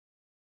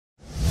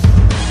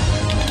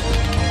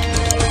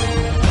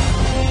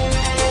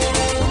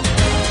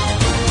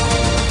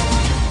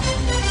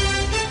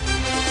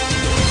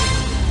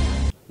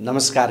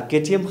नमस्कार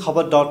केटीएम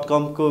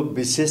खबर.com को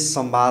विशेष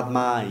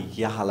संवादमा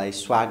यहाँलाई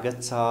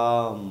स्वागत छ।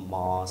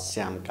 म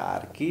श्याम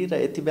कार्की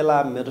र यति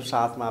बेला मेरो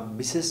साथमा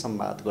विशेष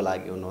संवादको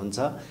लागि हुनुहुन्छ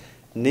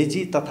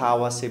निजी तथा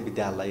आवासीय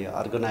विद्यालय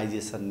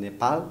अर्गनाइजेसन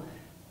नेपाल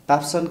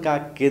प्याप्सनका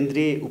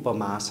केन्द्रीय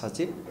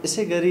उपमहासचिव,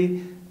 यसैगरी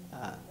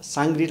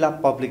सांग्रिला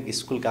पब्लिक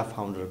स्कुलका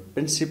founder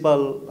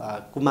principal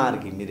Kumar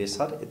Ghimire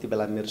sir यति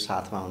बेला मेरो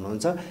साथमा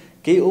हुनुहुन्छ।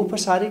 केही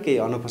औपचारिक केही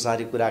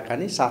अनौपचारिक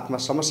कुराकानी, साथमा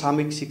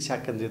समसामयिक शिक्षा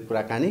केन्द्रित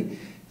कुराकानी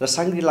र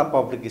सांग्रिला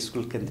पब्लिक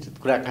स्कुल केन्द्रित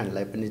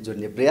कुराकानीलाई पनि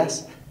जोड्ने प्रयास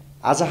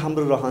आज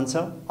हाम्रो रहन्छ।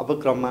 अब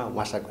क्रममा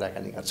उहाँसँग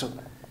कुराकानी गर्छौँ।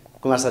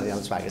 कुमार सर,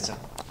 यहाँलाई स्वागत छ।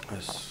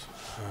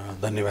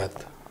 धन्यवाद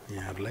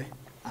यहाँहरूलाई।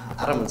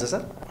 आराम हुन्छ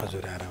सर?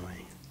 हजुर, आरामै।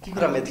 के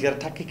कुरामा यतिखेर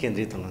ठ्याक्कै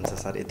केन्द्रित हुनुहुन्छ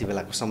सर? यति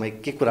बेलाको समय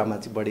के कुरामा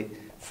चाहिँ बढी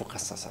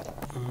फोकस छ सर?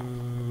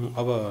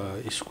 अब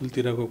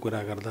स्कुलतिरको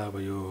कुरा गर्दा अब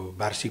यो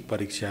वार्षिक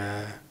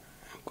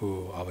परीक्षाको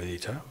अवधि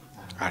छ।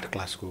 8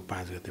 क्लासको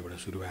 5 गतेबाट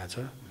सुरु भएको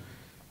छ।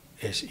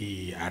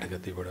 एसई 8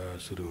 गतेबाट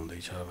सुरु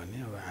हुँदैछ भने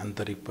अब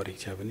आन्तरिक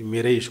परीक्षा पनि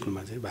मेरै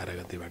स्कुलमा चाहिँ 12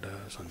 गतेबाट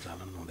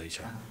सञ्चालन हुँदैछ।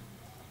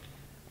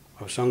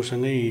 अब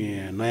सँगसँगै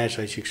नयाँ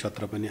शैक्षिक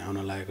सत्र पनि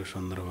आउन लागेको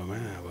सन्दर्भमा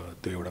अब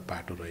त्यो एउटा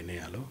पाटो रहि नै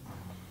हाल्यो।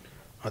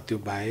 त्यो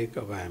बाहेक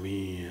अब हामी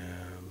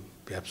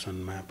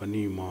प्याप्सनमा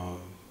पनि म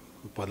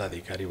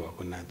पदाधिकारी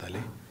भएको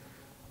नाताले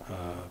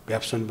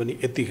प्याप्सन पनि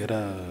यतिखेर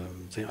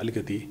चाहिँ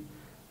अलिकति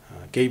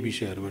केही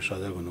विषयहरूमा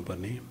सजग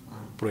हुनुपर्ने,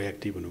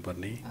 प्रोएक्टिभ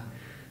हुनुपर्ने,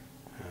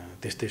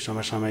 त्यस्तै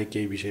समसामयिक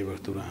केही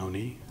विषयवस्तुहरू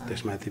आउने,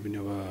 त्यसमाथि पनि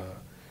अब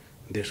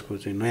देशको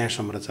चाहिँ नयाँ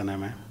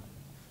संरचनामा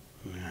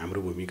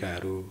हाम्रो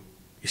भूमिकाहरू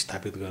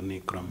स्थापित गर्ने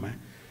क्रममा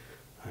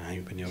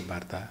हामी पनि अब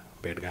वार्ता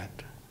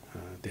भेटघाट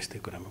त्यस्तै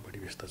कुरामा बढी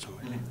व्यस्त छौँ।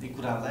 अहिले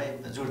कुरालाई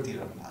जोड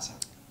दिइरहनु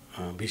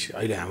भएको छ।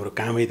 अहिले हाम्रो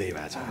कामै त्यही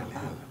भएको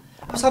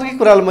छ। सरकै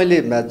कुरालाई मैले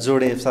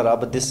जोडेँ सर।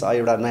 अब देश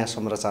एउटा नयाँ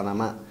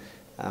संरचनामा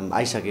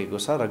आइसकेको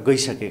छ र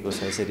गइसकेको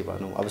छ, यसरी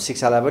भनौँ। अब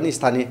शिक्षालाई पनि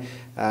स्थानीय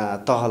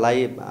तहलाई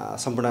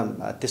सम्पूर्ण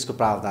त्यसको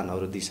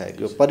प्रावधानहरू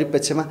दिइसकेको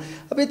परिप्रेक्ष्यमा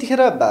अब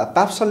यतिखेर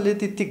प्याप्सनले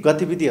ती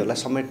गतिविधिहरूलाई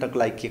समेट्नको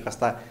लागि के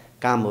कस्ता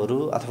कामहरू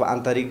अथवा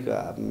आन्तरिक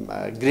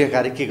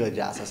गृहकार्य के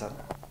गरिरहेछ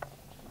सर?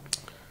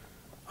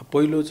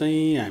 पहिलो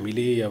चाहिँ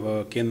हामीले अब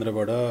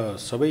केन्द्रबाट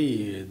सबै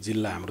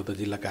जिल्ला, हाम्रो त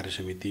जिल्ला कार्य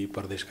समिति,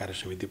 प्रदेश कार्य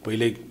समिति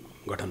पहिल्यै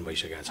गठन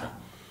भइसकेको छ।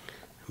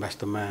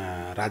 वास्तवमा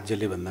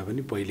राज्यले भन्दा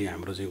पनि पहिले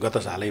हाम्रो चाहिँ गत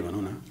सालै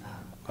भनौँ न,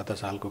 गत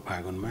सालको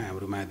फागुनमा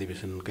हाम्रो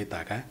महाधिवेशनकै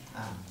ताका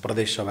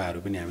प्रदेश सभाहरू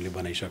पनि हामीले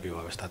बनाइसकेको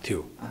अवस्था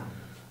थियो।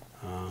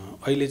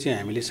 अहिले चाहिँ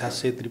हामीले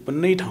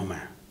 753 ठाउँमा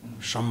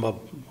सम्भव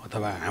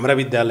अथवा हाम्रा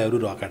विद्यालयहरू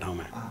रहेका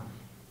ठाउँमा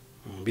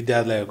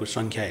विद्यालयहरूको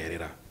सङ्ख्या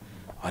हेरेर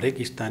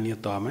हरेक स्थानीय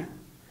तहमा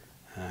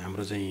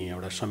हाम्रो चाहिँ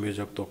एउटा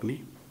संयोजक तोक्ने,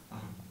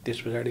 त्यस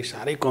पछाडि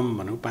साह्रै कम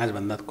भनौँ 5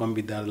 भन्दा कम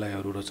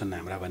विद्यालयहरू रहेछन्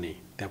हाम्रा भने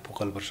त्यहाँ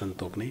फोकल पर्सन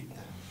तोक्ने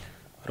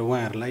र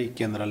उहाँहरूलाई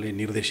केन्द्रले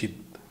निर्देशित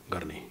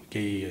गर्ने,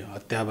 केही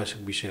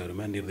अत्यावश्यक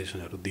विषयहरूमा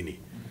निर्देशनहरू दिने।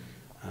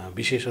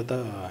 विशेषतः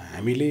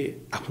हामीले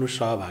आफ्नो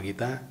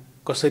सहभागिता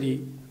कसरी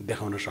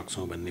देखाउन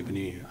सक्छौँ भन्ने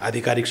पनि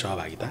आधिकारिक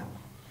सहभागिता,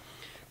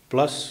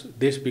 प्लस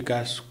देश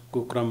विकासको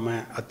क्रममा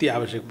अति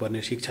आवश्यक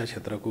पर्ने शिक्षा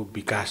क्षेत्रको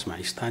विकासमा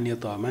स्थानीय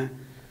तहमा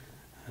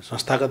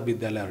संस्थागत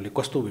विद्यालयहरूले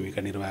कस्तो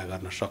भूमिका निर्वाह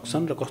गर्न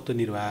सक्छन् र कस्तो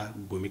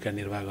भूमिका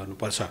निर्वाह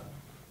गर्नुपर्छ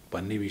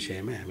भन्ने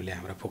विषयमा हामीले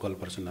हाम्रा फोकल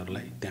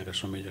पर्सनहरूलाई, त्यहाँका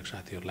संयोजक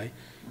साथीहरूलाई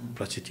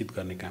प्रशिक्षित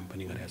गर्ने काम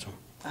पनि गरेका छौँ।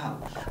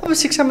 अब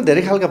शिक्षामा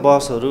धेरै खालका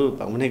बहसहरू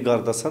हुने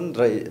गर्दछन्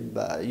र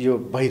यो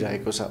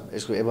भइरहेको छ,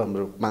 यसको एवं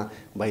रूपमा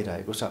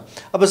भइरहेको छ।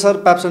 अब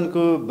सर,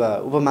 प्याप्सनको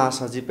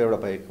उपमहासचिव एउटा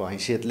भएको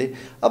हैसियतले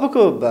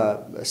अबको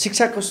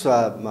शिक्षाको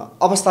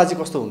अवस्था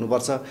चाहिँ कस्तो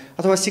हुनुपर्छ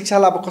अथवा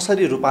शिक्षालाई अब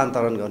कसरी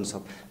रूपान्तरण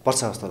गर्नुपर्छ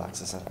जस्तो लाग्छ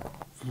सर?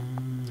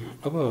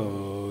 अब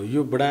यो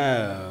बडा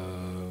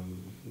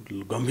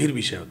गम्भीर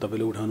विषय हो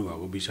तपाईँले उठाउनु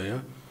भएको विषय।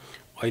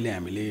 अहिले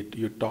हामीले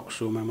यो टक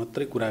सोमा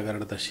मात्रै कुरा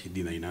गरेर त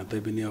सिद्धिँदैन,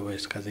 तैपनि अब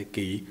यसका चाहिँ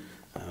केही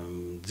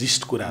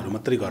जिस्ट कुराहरू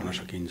मात्रै गर्न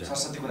सकिन्छ,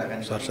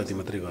 सरस्वती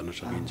मात्रै गर्न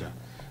सकिन्छ।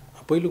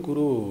 पहिलो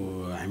कुरो,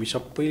 हामी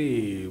सबै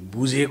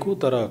बुझेको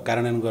तर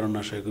कार्यान्वयन गर्न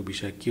नसकेको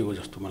विषय के हो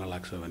जस्तो मलाई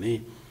लाग्छ भने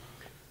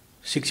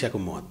शिक्षाको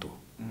महत्त्व,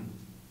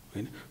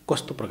 होइन?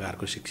 कस्तो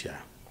प्रकारको शिक्षा,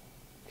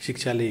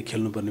 शिक्षाले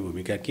खेल्नुपर्ने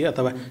भूमिका के,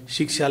 अथवा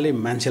शिक्षाले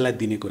मान्छेलाई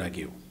दिने कुरा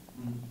के हो,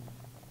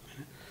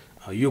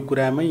 यो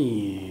कुरामै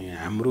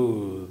हाम्रो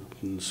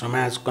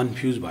समाज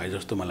कन्फ्युज भए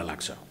जस्तो मलाई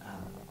लाग्छ।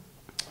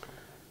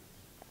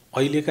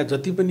 अहिलेका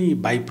जति पनि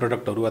बाई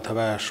प्रडक्टहरू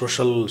अथवा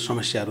सोसल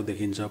समस्याहरू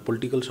देखिन्छ,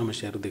 पोलिटिकल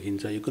समस्याहरू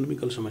देखिन्छ,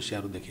 इकोनोमिकल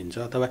समस्याहरू देखिन्छ,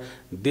 अथवा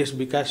देश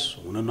विकास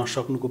हुन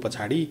नसक्नुको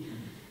पछाडि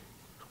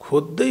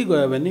खोज्दै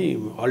गयो भने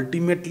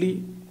अल्टिमेटली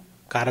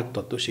कारक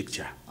तत्त्व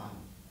शिक्षा।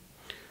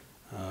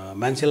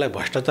 मान्छेलाई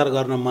भ्रष्टाचार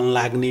गर्न मन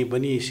लाग्ने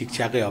पनि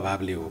शिक्षाकै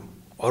अभावले हो,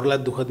 अरूलाई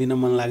दुःख दिन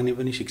मन लाग्ने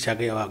पनि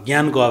शिक्षाकै अभाव,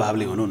 ज्ञानको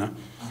अभावले भनौँ न।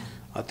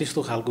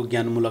 त्यस्तो खालको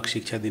ज्ञानमूलक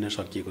शिक्षा दिन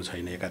सकिएको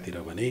छैन एकातिर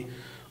भने,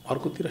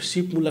 अर्कोतिर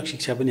सिपमूलक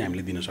शिक्षा पनि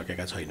हामीले दिन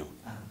सकेका छैनौँ,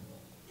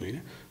 होइन?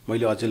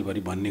 मैले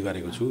अचेलभरि भन्ने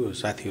गरेको छु,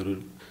 साथीहरू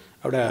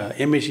एउटा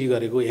एमएससी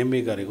गरेको,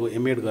 एमए गरेको,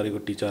 एमएड गरेको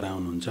टिचर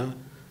आउनुहुन्छ,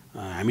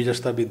 हामी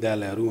जस्ता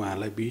विद्यालयहरू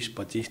उहाँहरूलाई 20,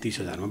 25, 30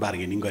 हजारमा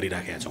बार्गेनिङ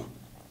गरिराखेका छौँ।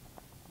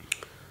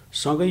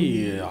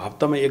 सँगै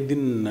हप्तामा एक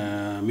दिन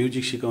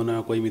म्युजिक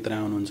सिकाउन कोही मित्र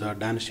आउनुहुन्छ,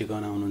 डान्स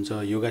सिकाउन आउनुहुन्छ,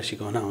 योगा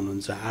सिकाउन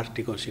आउनुहुन्छ, आर्ट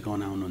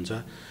सिकाउन आउनुहुन्छ।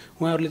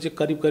 उहाँहरूले चाहिँ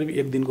करिब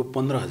एक दिनको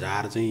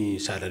 15,000 चाहिँ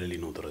स्यालेरी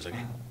लिनुहुँदो रहेछ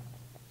क्या।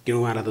 किन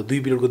उहाँलाई त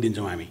 2 पिरियडको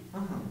दिन्छौँ हामी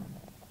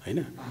होइन।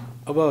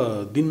 अब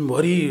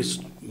दिनभरि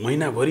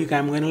महिनाभरि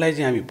काम गर्नलाई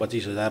चाहिँ हामी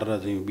 25,000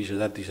 र चाहिँ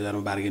 20,000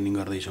 30,000मा बार्गेनिङ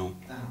गर्दैछौँ।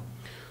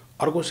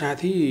 अर्को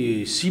साथी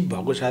सिप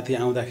भएको साथी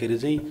आउँदाखेरि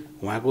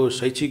चाहिँ उहाँको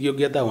शैक्षिक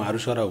योग्यता उहाँहरू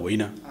सरह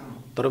होइन,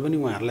 तर पनि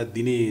उहाँहरूलाई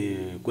दिने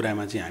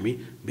कुरामा चाहिँ हामी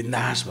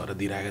बिन्दास भएर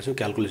दिइरहेका छौँ,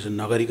 क्यालकुलेसन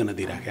नगरिकन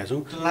दिइराखेका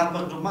छौँ।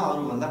 तुलनात्मक रूपमा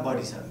अरूभन्दा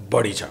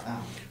बढी छ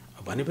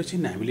भनेपछि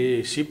हामीले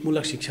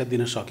सिपमूलक शिक्षा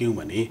दिन सक्यौँ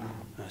भने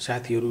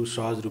साथीहरू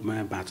सहज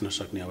रूपमा बाँच्न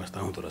सक्ने अवस्था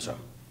हुँदो रहेछ।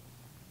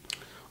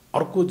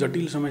 अर्को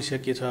जटिल समस्या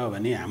के छ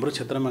भने हाम्रो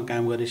क्षेत्रमा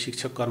काम गर्ने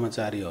शिक्षक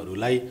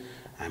कर्मचारीहरूलाई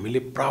हामीले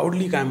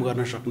प्राउडली काम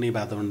गर्न सक्ने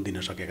वातावरण दिन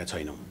सकेका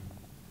छैनौँ,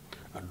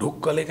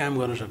 ढुक्कले काम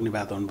गर्न सक्ने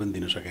वातावरण पनि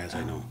दिन सकेका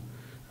छैनौँ।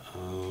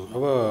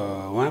 अब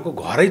उहाँको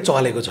घरै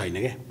चलेको छैन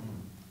क्या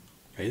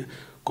होइन।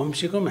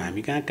 कमसेकम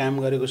हामी कहाँ काम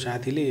गरेको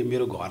साथीले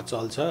मेरो घर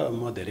चल्छ,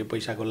 म धेरै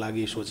पैसाको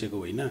लागि सोचेको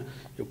होइन,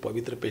 यो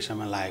पवित्र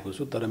पेसामा लागेको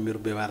छु, तर मेरो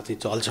व्यवहार चाहिँ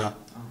चल्छ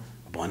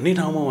भन्ने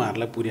ठाउँमा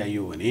उहाँहरूलाई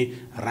पुर्याइयो भने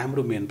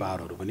राम्रो मेन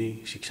पावरहरू पनि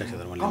शिक्षा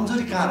क्षेत्रमा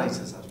कमजोरी कहाँ रहेछ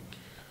सर?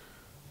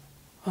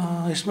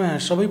 यसमा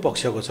सबै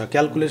पक्षको छ।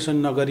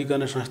 क्यालकुलेसन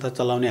नगरिकन संस्था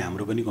चलाउने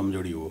हाम्रो पनि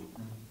कमजोरी हो।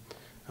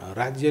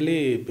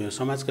 राज्यले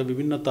समाजका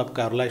विभिन्न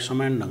तबकाहरूलाई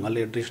समान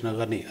ढङ्गले एड्रेस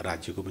नगर्ने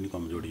राज्यको पनि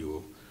कमजोरी हो।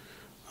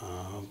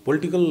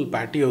 पोलिटिकल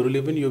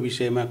पार्टीहरूले पनि यो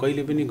विषयमा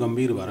कहिले पनि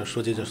गम्भीर भएर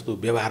सोचे जस्तो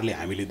व्यवहारले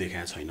हामीले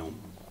देखाएका छैनौँ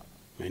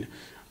होइन।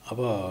 अब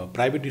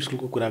प्राइभेट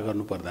स्कुलको कुरा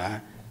गर्नुपर्दा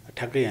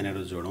ठ्याक्कै यहाँनिर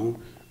जोडौँ।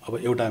 अब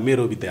एउटा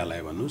मेरो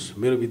विद्यालय भन्नुहोस्,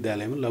 मेरो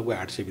विद्यालयमा लगभग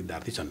 800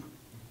 विद्यार्थी छन्।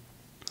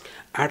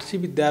 800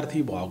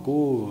 विद्यार्थी भएको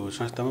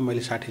संस्थामा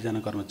मैले 60जना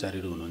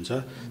कर्मचारीहरू हुनुहुन्छ।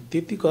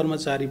 त्यति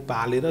कर्मचारी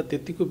पालेर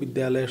त्यतिको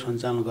विद्यालय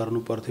सञ्चालन गर्नु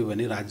पर्थ्यो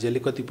भने राज्यले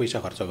कति पैसा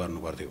खर्च गर्नु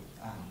पर्थ्यो?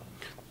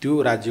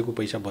 त्यो राज्यको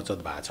पैसा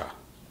बचत भएको छ।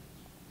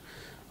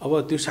 अब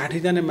त्यो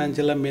 60जना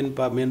मान्छेलाई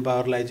मेन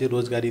पावरलाई चाहिँ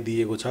रोजगारी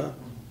दिएको छ।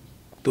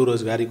 त्यो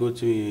रोजगारीको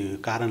चाहिँ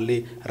कारणले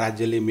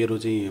राज्यले मेरो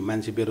चाहिँ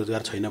मान्छे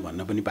बेरोजगार छैन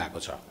भन्न पनि पाएको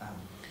छ।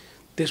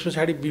 त्यस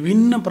पछाडि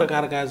विभिन्न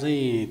प्रकारका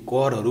चाहिँ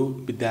करहरू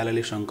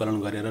विद्यालयले सङ्कलन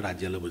गरेर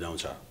राज्यलाई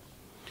बुझाउँछ।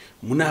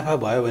 मुनाफा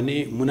भयो भने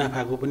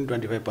मुनाफाको पनि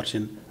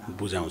 25%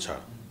 बुझाउँछ।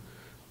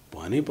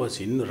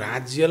 भनेपछि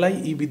राज्यलाई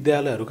यी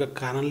विद्यालयहरूका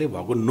कारणले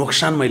भएको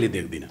नोक्सान मैले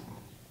देख्दिनँ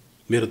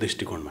मेरो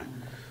दृष्टिकोणमा।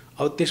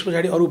 अब त्यस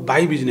पछाडि अरू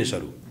बाई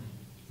बिजनेसहरू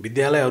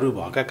विद्यालयहरू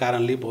भएका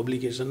कारणले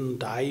पब्लिकेसन,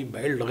 टाई,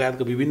 बेल्ट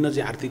लगायतका विभिन्न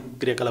चाहिँ आर्थिक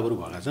क्रियाकलापहरू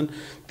भएका छन्।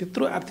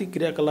 त्यत्रो आर्थिक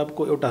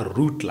क्रियाकलापको एउटा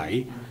रुटलाई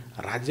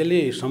राज्यले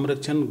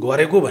संरक्षण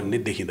गरेको भन्ने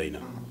देखिँदैन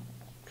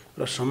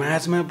र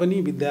समाजमा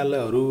पनि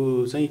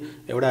विद्यालयहरू चाहिँ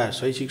एउटा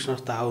शैक्षिक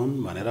संस्था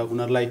हुन् भनेर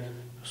उनीहरूलाई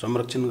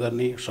संरक्षण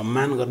गर्ने,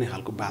 सम्मान गर्ने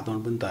खालको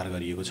वातावरण पनि तयार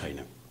गरिएको छैन।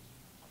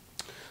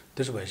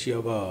 त्यसो भएपछि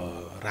अब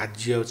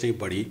राज्य चाहिँ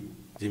बढी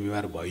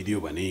जिम्मेवार भइदियो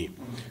भने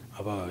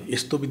अब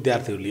यस्तो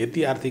विद्यार्थीहरूले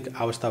यति आर्थिक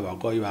अवस्था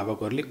भएको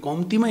अभिभावकहरूले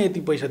कम्तीमा यति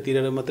पैसा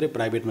तिरेर मात्रै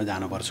प्राइभेटमा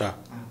जानुपर्छ,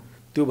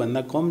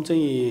 त्योभन्दा कम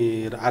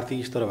चाहिँ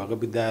आर्थिक स्तर भएको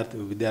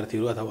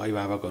विद्यार्थीहरू अथवा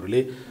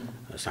अभिभावकहरूले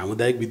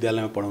सामुदायिक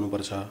विद्यालयमा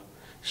पढाउनुपर्छ।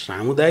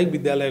 सामुदायिक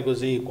विद्यालयको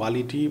चाहिँ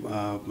क्वालिटी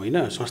होइन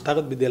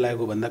संस्थागत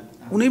विद्यालयको भन्दा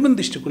कुनै पनि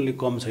दृष्टिकोणले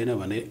कम छैन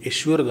भने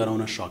एस्योर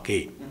गराउन सके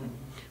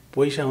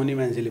पैसा हुने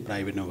मान्छेले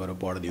प्राइभेटमा गएर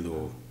पढिदिँदो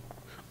हो,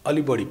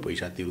 अलि बढी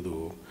पैसा तिर्दो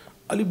हो।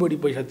 अलि बढी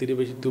पैसा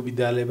तिरेपछि त्यो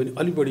विद्यालय पनि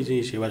अलि बढी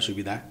चाहिँ सेवा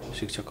सुविधा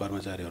शिक्षक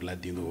कर्मचारीहरूलाई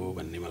दिँदो हो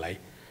भन्ने मलाई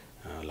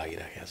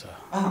लागिराखेको छ।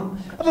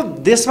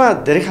 अब देशमा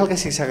धेरै खालका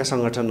शिक्षाका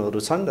सङ्गठनहरू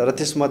छन् र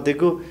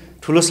त्यसमध्येको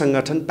ठुलो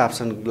सङ्गठन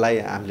प्याप्सनलाई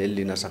हामीले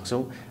लिन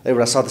सक्छौँ।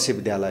 एउटा सदस्य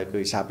विद्यालयको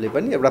हिसाबले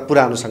पनि एउटा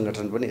पुरानो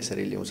सङ्गठन पनि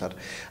यसरी लिउँ सर।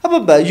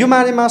 अब यो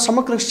मानेमा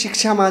समग्र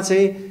शिक्षामा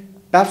चाहिँ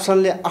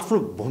प्याप्सनले आफ्नो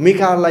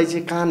भूमिकालाई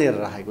चाहिँ कहाँनिर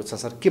राखेको छ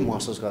सर? के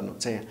महसुस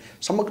गर्नुहुन्छ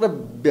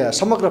यहाँ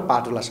समग्र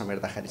पाटोलाई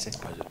समेट्दाखेरि चाहिँ?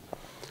 हजुर,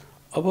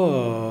 अब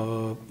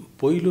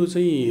पहिलो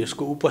चाहिँ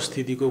यसको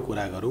उपस्थितिको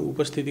कुरा गरौँ।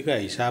 उपस्थितिका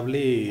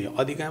हिसाबले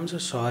अधिकांश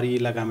सहरी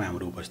इलाकामा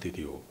हाम्रो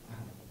उपस्थिति हो।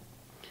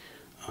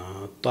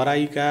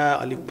 तराईका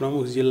अलिक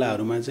प्रमुख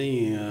जिल्लाहरूमा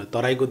चाहिँ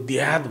तराईको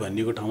देहात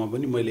भनिएको ठाउँमा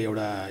पनि मैले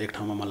एक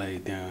ठाउँमा मलाई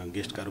त्यहाँ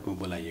गेस्टका रूपमा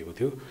बोलाइएको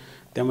थियो।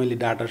 त्यहाँ मैले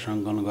डाटा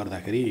सङ्कलन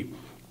गर्दाखेरि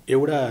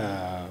एउटा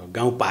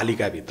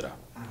गाउँपालिकाभित्र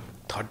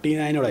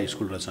 39 वटा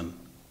स्कुल रहेछन्।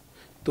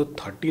 त्यो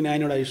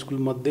 39 वटा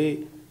स्कुलमध्ये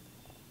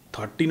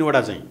 13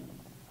 वटा चाहिँ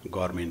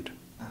गभर्मेन्ट,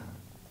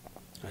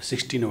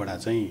 16 वटा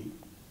चाहिँ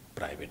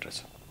प्राइभेट रहेछ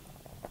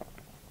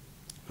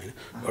होइन।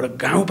 एउटा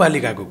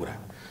गाउँपालिकाको कुरा।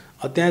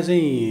 त्यहाँ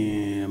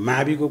चाहिँ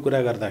माविको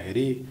कुरा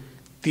गर्दाखेरि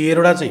 13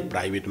 वटा चाहिँ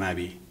प्राइभेट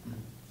मावि,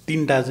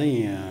 3टा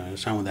चाहिँ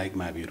सामुदायिक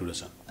माविहरू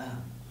रहेछन्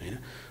होइन।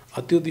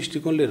 त्यो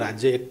दृष्टिकोणले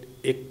राज्य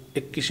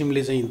एक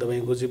किसिमले चाहिँ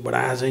तपाईँको चाहिँ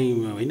बडा चाहिँ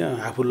होइन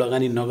आफू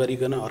लगानी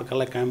नगरिकन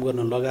अर्कालाई काम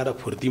गर्न लगाएर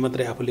फुर्ती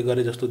मात्रै आफूले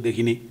गरे जस्तो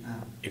देखिने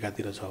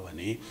एकातिर छ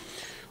भने,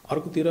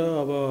 अर्कोतिर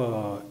अब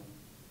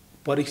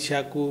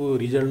परीक्षाको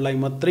रिजल्टलाई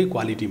मात्रै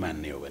क्वालिटी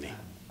मान्ने हो भने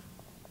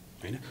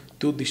होइन,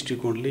 त्यो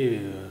दृष्टिकोणले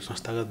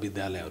संस्थागत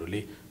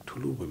विद्यालयहरूले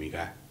ठुलो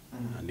भूमिका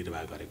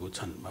निर्वाह गरेको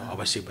छन्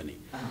अवश्य पनि।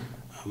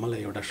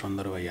 मलाई एउटा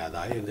सन्दर्भ याद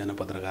आयो, एकजना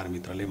पत्रकार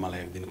मित्रले मलाई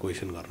एक दिन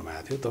क्वेसन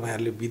गर्नुभएको थियो,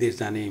 तपाईँहरूले विदेश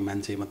जाने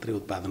मान्छे मात्रै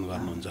उत्पादन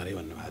गर्नुहुन्छ अरे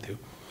भन्नुभएको थियो।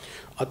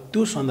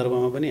 त्यो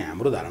सन्दर्भमा पनि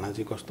हाम्रो धारणा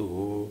चाहिँ कस्तो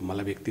हो,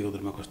 मलाई व्यक्तिगत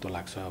रूपमा कस्तो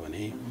लाग्छ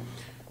भने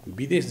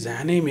विदेश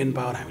जाने मेन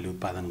पावर हामीले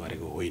उत्पादन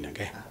गरेको होइन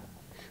क्या।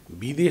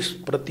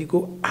 विदेशप्रतिको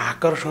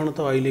आकर्षण त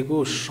अहिलेको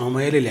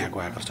समयले ल्याएको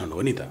आकर्षण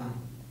हो नि त,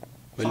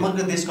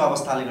 समग्र देशको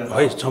अवस्थाले गर्दा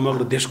है,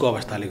 समग्र देशको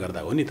अवस्थाले गर्दा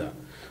हो नि त।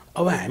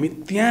 अब हामी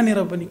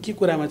त्यहाँनिर पनि के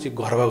कुरामा चाहिँ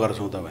गर्व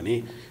गर्छौँ त भने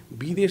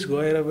विदेश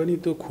गएर पनि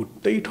त्यो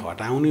खुट्टै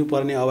ठटाउनु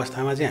पर्ने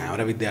अवस्थामा चाहिँ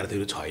हाम्रा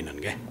विद्यार्थीहरू छैनन्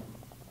क्या।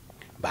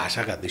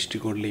 भाषाका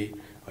दृष्टिकोणले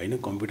होइन,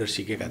 कम्प्युटर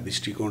सिकेका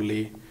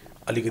दृष्टिकोणले,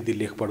 अलिकति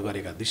लेखपढ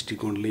गरेका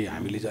दृष्टिकोणले,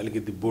 हामीले चाहिँ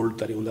अलिकति बोल्ड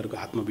तरी उनीहरूको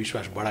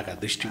आत्मविश्वास बढाएका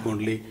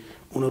दृष्टिकोणले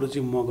उनीहरू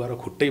चाहिँ म गएर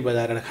खुट्टै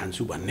बजाएर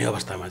खान्छु भन्ने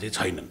अवस्थामा चाहिँ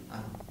छैनन्।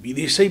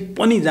 विदेशै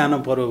पनि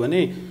जान पर्यो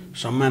भने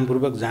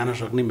सम्मानपूर्वक जान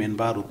सक्ने मेन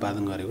पावर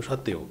उत्पादन गरेको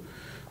सत्य हो।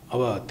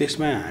 अब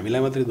त्यसमा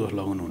हामीलाई मात्रै दोष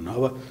लगाउनुहुन्न।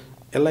 अब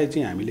यसलाई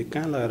चाहिँ हामीले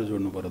कहाँ लगाएर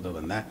जोड्नु पर्यो त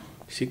भन्दा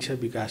शिक्षा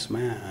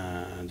विकासमा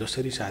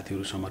जसरी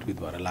साथीहरू समर्पित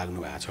भएर लाग्नु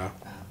भएको छ,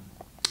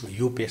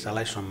 यो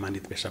पेसालाई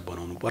सम्मानित पेसा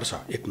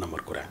बनाउनुपर्छ एक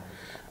नम्बर कुरा।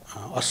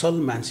 असल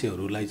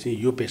मान्छेहरूलाई चाहिँ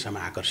यो पेसामा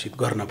आकर्षित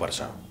गर्नुपर्छ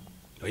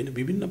होइन,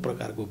 विभिन्न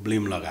प्रकारको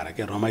ब्लेम लगाएर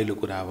क्या। रमाइलो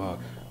कुरा अब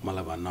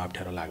मलाई भन्न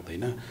अप्ठ्यारो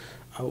लाग्दैन,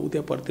 अब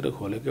उतापट्टितिर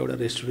खोलेको एउटा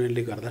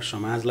रेस्टुरेन्टले गर्दा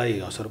समाजलाई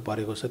असर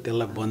परेको छ,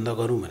 त्यसलाई बन्द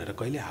गरौँ भनेर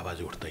कहिले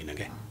आवाज उठ्दैन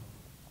क्या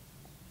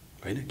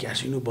होइन।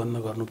 क्यासिनो बन्द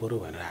गर्नु पऱ्यो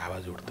भनेर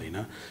आवाज उठ्दैन,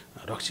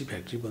 रक्सी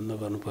फ्याक्ट्री बन्द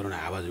गर्नु पऱ्यो भने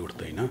आवाज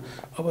उठ्दैन।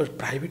 अब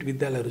प्राइभेट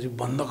विद्यालयहरू चाहिँ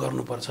बन्द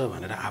गर्नुपर्छ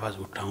भनेर आवाज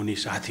उठाउने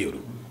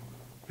साथीहरू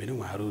होइन,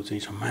 उहाँहरू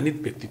चाहिँ सम्मानित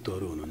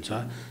व्यक्तित्वहरू हुनुहुन्छ।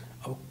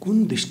 अब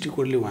कुन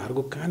दृष्टिकोणले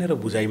उहाँहरूको कहाँनिर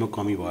बुझाइमा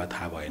कमी भयो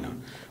थाहा भएन,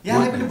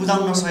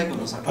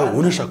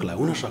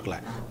 हुन सक्ला।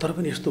 तर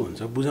पनि यस्तो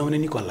हुन्छ, बुझाउने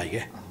नि कसलाई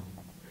क्या,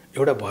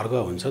 एउटा वर्ग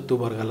हुन्छ, त्यो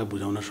वर्गलाई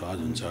बुझाउन सहज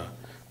हुन्छ।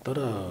 तर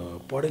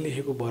पढे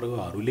लेखेको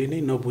वर्गहरूले नै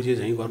नबुझे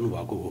झैँ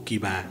गर्नुभएको हो कि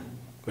बा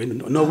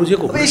होइन,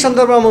 नबुझेको। यही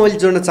सन्दर्भमा मैले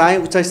जोड्न चाहेँ,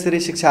 उच्च स्तरीय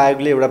शिक्षा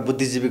आयोगले एउटा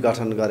बुद्धिजीवी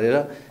गठन गरेर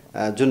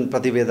जुन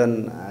प्रतिवेदन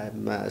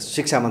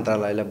शिक्षा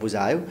मन्त्रालयलाई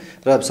बुझायो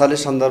र सरले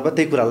सन्दर्भ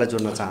त्यही कुरालाई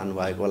जोड्न चाहनु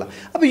भएको होला।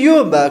 अब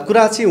यो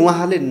कुरा चाहिँ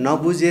उहाँले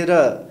नबुझे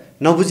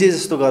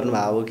जस्तो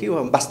गर्नुभएको हो कि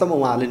वास्तवमा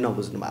उहाँले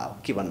नबुझ्नु भएको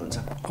के भन्नुहुन्छ?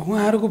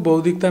 उहाँहरूको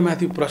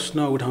बौद्धिकतामाथि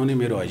प्रश्न उठाउने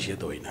मेरो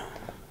हैसियत होइन,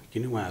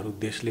 किन उहाँहरू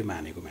देशले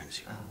मानेको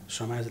मान्छे,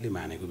 समाजले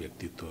मानेको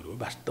व्यक्तित्वहरू हो।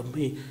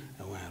 वास्तवमै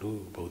उहाँहरू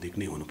बौद्धिक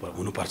नै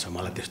हुनुपर्छ,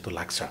 मलाई त्यस्तो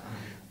लाग्छ।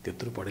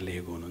 त्यत्रो पढे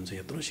लेखेको हुनुहुन्छ,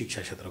 यत्रो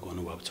शिक्षा क्षेत्रको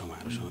अनुभव छ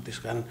उहाँहरूसँग,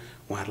 त्यसकारण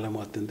उहाँहरूलाई म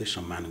अत्यन्तै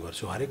सम्मान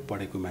गर्छु। हरेक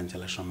पढेको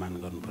मान्छेलाई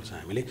सम्मान गर्नुपर्छ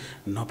हामीले,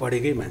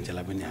 नपढेकै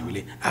मान्छेलाई पनि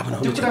हामीले आफ्नो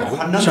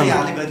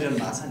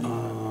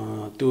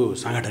त्यो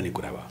साङ्गठनिक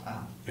कुरा भयो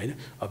होइन।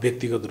 अब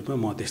व्यक्तिगत रूपमा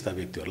म त्यस्ता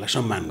व्यक्तिहरूलाई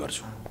सम्मान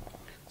गर्छु।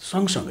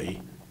 सँगसँगै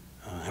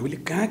हामीले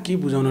कहाँ के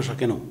बुझाउन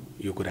सकेनौँ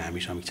यो कुरा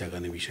हामी समीक्षा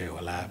गर्ने विषय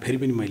होला। फेरि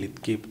पनि मैले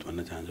के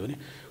भन्न चाहन्छु भने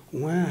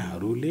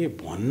उहाँहरूले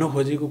भन्न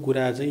खोजेको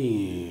कुरा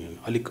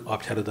चाहिँ अलिक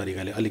अप्ठ्यारो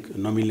तरिकाले, अलिक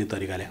नमिल्ने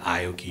तरिकाले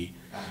आयो कि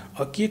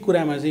के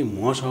कुरामा चाहिँ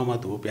म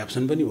सहमत हो,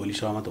 प्याप्सन पनि भोलि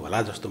सहमत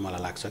होला जस्तो मलाई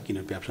लाग्छ।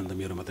 किनभने प्याप्सन त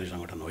मेरो मात्रै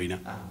सङ्गठन होइन,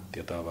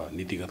 त्यो त अब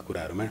नीतिगत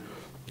कुराहरूमा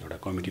एउटा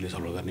कमिटीले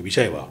छलफल गर्ने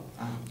विषय भयो।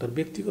 तर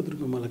व्यक्तिगत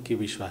रूपमा मलाई के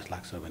विश्वास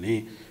लाग्छ भने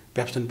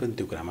प्याप्सन पनि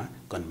त्यो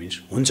कुरामा कन्भिन्स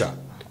हुन्छ,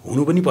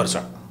 हुनु पनि पर्छ।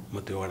 म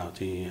त्यो एउटा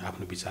चाहिँ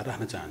आफ्नो विचार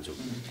राख्न चाहन्छु।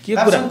 के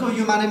कुरा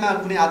यो मानेमा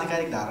कुनै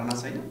आधिकारिक धारणा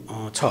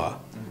छैन छ।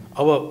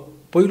 अब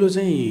पहिलो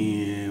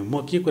चाहिँ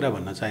म के कुरा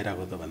भन्न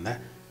चाहिरहेको त भन्दा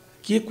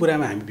के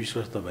कुरामा हामी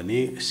विश्वस्त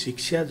भने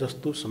शिक्षा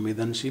जस्तो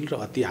संवेदनशील र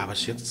अति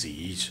आवश्यक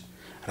चिज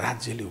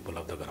राज्यले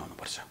उपलब्ध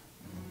गराउनुपर्छ।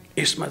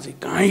 यसमा चाहिँ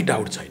कहीँ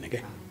डाउट छैन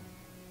क्या,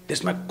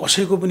 त्यसमा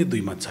कसैको पनि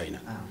दुई मत छैन।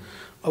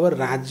 अब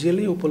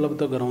राज्यले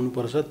उपलब्ध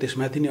गराउनुपर्छ,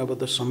 त्यसमाथि नि अब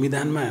त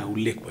संविधानमा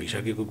उल्लेख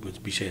भइसकेको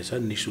विषय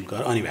छ निःशुल्क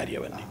र अनिवार्य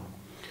भन्ने।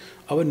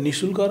 अब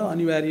निःशुल्क र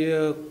अनिवार्य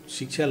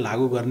शिक्षा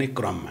लागू गर्ने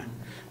क्रममा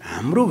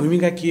हाम्रो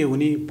भूमिका के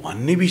हुने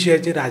भन्ने विषय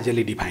चाहिँ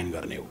राज्यले डिफाइन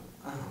गर्ने हो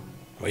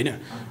होइन।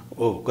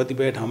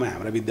 कतिपय ठाउँमा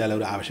हाम्रा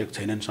विद्यालयहरू आवश्यक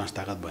छैनन्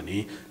संस्थागत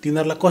भने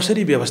तिनीहरूलाई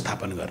कसरी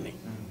व्यवस्थापन गर्ने,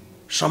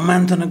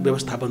 सम्मानजनक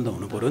व्यवस्थापन त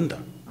हुनु पर्यो नि त।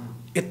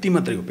 यति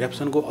मात्रै हो,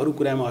 प्याप्सनको अरू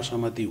कुरामा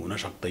असहमति हुन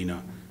सक्दैन।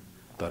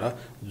 तर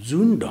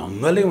जुन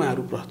ढङ्गले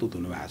उहाँहरू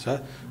प्रस्तुत हुनुभएको छ,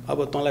 अब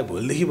तँलाई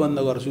भोलिदेखि बन्द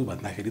गर्छु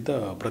भन्दाखेरि त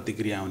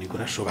प्रतिक्रिया आउने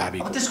कुरा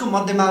स्वाभाविक। त्यसको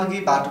मध्यमार्गी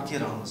बाटो के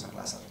रहन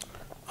सक्ला सर?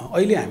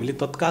 अहिले हामीले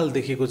तत्काल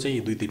देखेको चाहिँ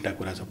दुई तिनवटा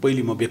कुरा छ।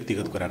 पहिली म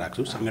व्यक्तिगत कुरा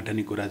राख्छु,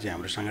 साङ्गठनिक कुरा चाहिँ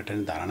हाम्रो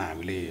साङ्गठनिक धारणा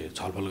हामीले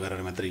छलफल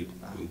गरेर मात्रै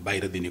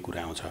बाहिर दिने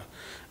कुरा आउँछ।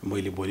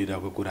 मैले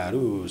बोलिरहेको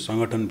कुराहरू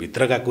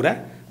सङ्गठनभित्रका कुरा,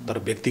 तर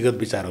व्यक्तिगत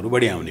विचारहरू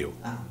बढी आउने हो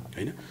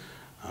होइन।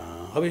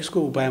 अब यसको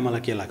उपाय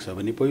मलाई के लाग्छ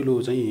भने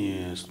पहिलो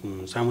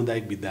चाहिँ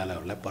सामुदायिक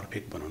विद्यालयहरूलाई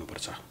पर्फेक्ट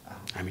बनाउनुपर्छ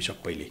हामी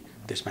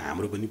सबैले। त्यसमा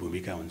हाम्रो पनि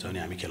भूमिका हुन्छ अनि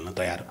हामी खेल्न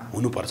तयार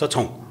हुनुपर्छ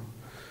छौँ।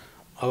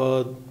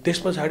 अब त्यस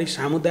पछाडि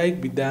सामुदायिक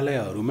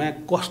विद्यालयहरूमा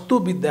कस्तो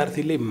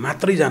विद्यार्थीले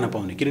मात्रै जान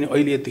पाउने, किनभने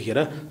अहिले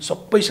यतिखेर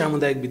सबै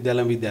सामुदायिक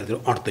विद्यालयमा विद्यार्थीहरू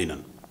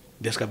अट्दैनन्,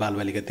 देशका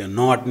बालबालिका त्यहाँ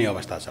नअट्ने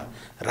अवस्था छ।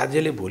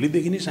 राज्यले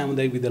भोलिदेखि नै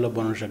सामुदायिक विद्यालय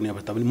बनाउन सक्ने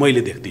अवस्था पनि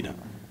मैले देख्दिनँ।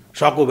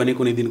 सक्यो भने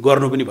कुनै दिन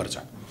गर्नु पनि पर्छ।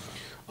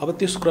 अब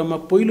त्यस क्रममा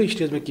पहिलो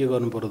स्टेजमा के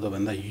गर्नु पर्यो त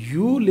भन्दा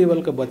यो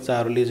लेभलका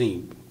बच्चाहरूले चाहिँ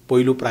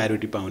पहिलो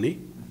प्रायोरिटी पाउने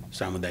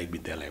सामुदायिक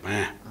विद्यालयमा।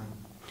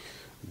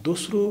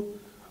 दोस्रो,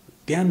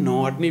 त्यहाँ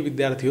नअट्ने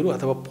विद्यार्थीहरू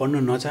अथवा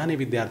पढ्न नचाहने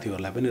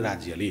विद्यार्थीहरूलाई पनि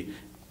राज्यले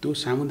त्यो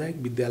सामुदायिक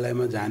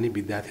विद्यालयमा जाने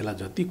विद्यार्थीलाई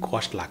जति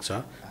कस्ट लाग्छ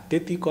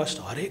त्यति कस्ट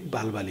हरेक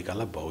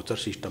बालबालिकालाई भाउचर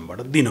सिस्टमबाट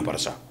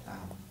दिनुपर्छ।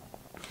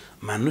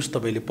 मान्नुहोस्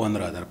तपाईँले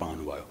 15,000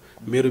 पाउनुभयो,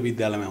 मेरो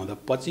विद्यालयमा आउँदा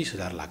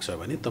 25,000 लाग्छ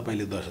भने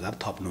तपाईँले 10,000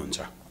 थप्नुहुन्छ।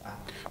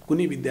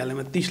 कुनै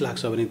विद्यालयमा 30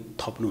 लाग्छ भने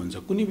थप्नुहुन्छ।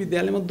 कुनै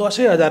विद्यालयमा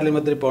 10,000ले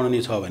मात्रै पढाउने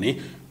छ भने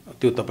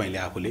त्यो तपाईँले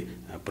आफूले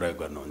प्रयोग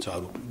गर्नुहुन्छ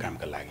अरू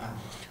कामका लागि।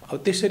 अब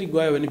त्यसरी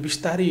गयो भने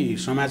बिस्तारै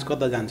समाज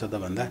कता जान्छ त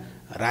भन्दा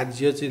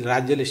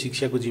राज्यले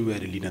शिक्षाको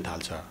जिम्मेवारी लिन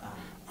थाल्छ।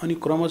 अनि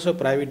क्रमशः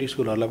प्राइभेट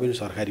स्कुलहरूलाई पनि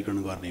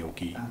सरकारीकरण गर्ने हो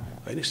कि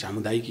होइन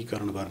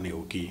सामुदायिकीकरण गर्ने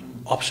हो कि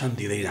अप्सन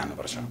दिँदै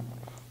जानुपर्छ।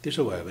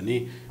 त्यसो भयो भने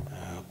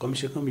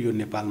कमसेकम यो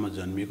नेपालमा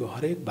जन्मिएको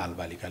हरेक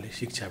बालबालिकाले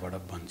शिक्षाबाट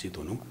वञ्चित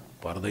हुनु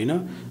पर्दैन।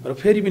 र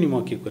फेरि पनि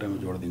म के कुरामा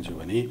जोड दिन्छु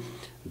भने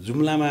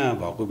जुम्लामा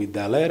भएको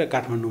विद्यालय र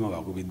काठमाडौँमा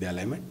भएको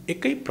विद्यालयमा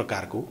एकै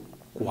प्रकारको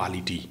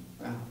क्वालिटी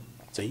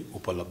चाहिँ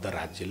उपलब्ध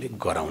राज्यले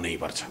गराउनै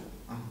पर्छ।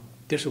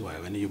 त्यसो भयो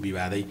भने यो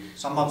विवादै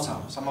सम्भव छ।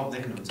 सम्भव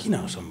देख्नुहुन्छ? किन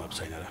सम्भव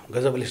छैन र?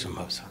 गजबले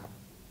सम्भव छ,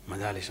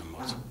 मजाले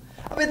सम्भव छ।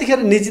 अब यतिखेर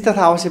निजी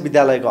तथा आवश्यक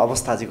विद्यालयको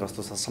अवस्था चाहिँ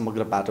कस्तो छ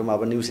समग्र पाटोमा?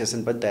 अब न्यू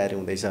सेसन पनि तयारी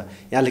हुँदैछ,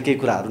 यहाँले केही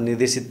कुराहरू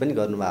निर्देशित पनि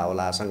गर्नुभयो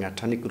होला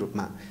साङ्गठनिक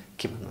रूपमा,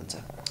 के भन्नुहुन्छ?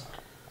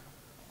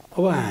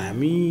 अब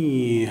हामी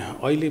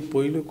अहिले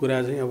पहिलो कुरा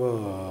चाहिँ अब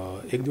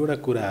एक दुईवटा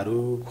कुराहरू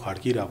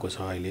खड्किरहेको छ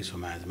अहिले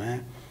समाजमा।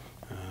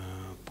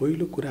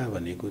 पहिलो कुरा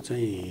भनेको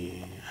चाहिँ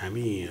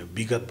हामी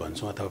विगत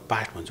भन्छौँ अथवा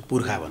पास्ट भन्छौँ,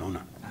 पुर्खा भनौँ न।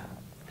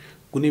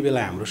 कुनै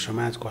बेला हाम्रो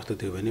समाज कस्तो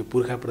थियो भने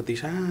पुर्खाप्रति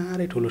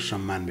साह्रै ठुलो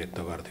सम्मान व्यक्त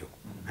गर्थ्यो।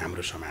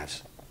 हाम्रो समाज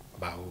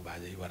बाबु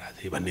बाजे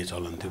बराजे भन्ने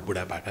चलन थियो,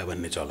 बुढापाका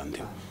भन्ने चलन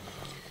थियो।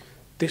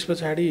 त्यस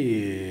पछाडि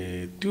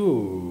त्यो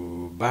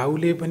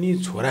बाउले पनि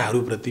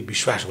छोराहरूप्रति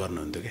विश्वास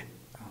गर्नुहुन्थ्यो क्या।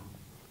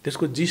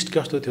 त्यसको जिस्ट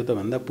कस्तो थियो त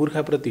भन्दा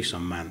पुर्खाप्रति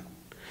सम्मान,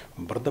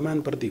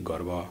 वर्तमानप्रति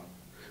गर्व,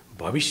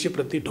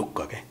 भविष्यप्रति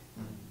ढुक्क क्या।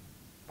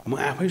 म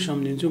आफै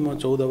सम्झिन्छु, म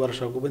 14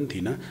 वर्षको पनि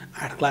थिइनँ,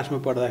 8 क्लासमा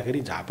पढ्दाखेरि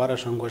झापा र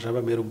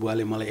सङ्घसभा मेरो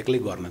बुवाले मलाई एक्लै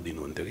गर्न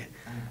दिनुहुन्थ्यो क्या।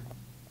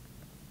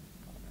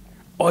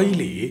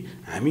 अहिले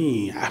हामी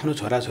आफ्नो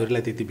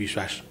छोराछोरीलाई त्यति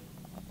विश्वास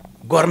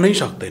गर्नै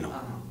सक्दैनौँ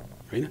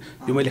होइन।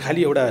 यो मैले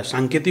खालि एउटा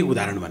साङ्केतिक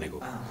उदाहरण भनेको।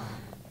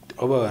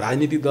 अब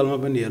राजनीतिक दलमा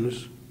पनि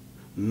हेर्नुहोस्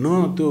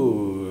न, त्यो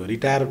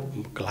रिटायर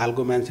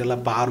खालको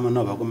मान्छेलाई, पावरमा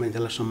नभएको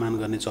मान्छेलाई सम्मान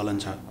गर्ने चलन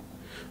छ,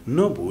 न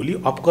भोलि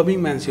अपकमिङ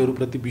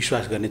मान्छेहरूप्रति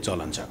विश्वास गर्ने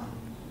चलन छ।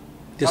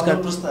 त्यसका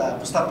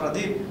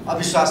पुस्ताप्रति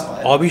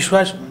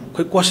अविश्वास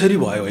खै कसरी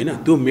भयो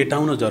होइन, त्यो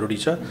मेटाउन जरुरी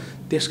छ।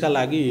 त्यसका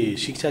लागि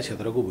शिक्षा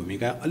क्षेत्रको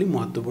भूमिका अलिक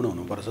महत्त्वपूर्ण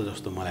हुनुपर्छ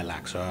जस्तो मलाई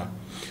लाग्छ।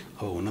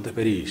 अब हुन त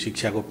फेरि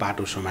शिक्षाको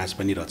पाटो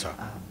समाज पनि रहेछ।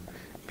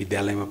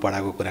 विद्यालयमा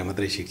पढाएको कुरा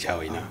मात्रै शिक्षा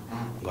होइन,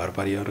 घर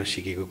परिवारमा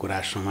सिकेको कुरा,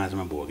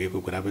 समाजमा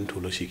भोगेको कुरा पनि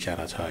ठुलो शिक्षा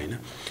रहेछ होइन।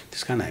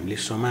 त्यस कारण हामीले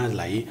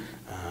समाजलाई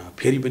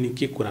फेरि पनि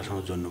के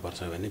कुरासँग जोड्नुपर्छ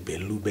भने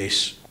भेल्यु बेस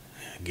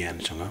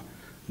ज्ञानसँग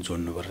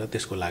जोड्नुपर्छ।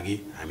 त्यसको लागि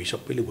हामी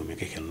सबैले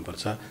भूमिका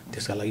खेल्नुपर्छ।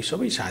 त्यसका लागि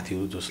सबै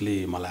साथीहरू जसले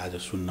मलाई आज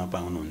सुन्न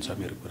पाउनुहुन्छ,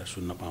 मेरो कुरा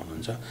सुन्न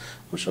पाउनुहुन्छ,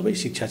 म सबै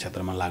शिक्षा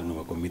क्षेत्रमा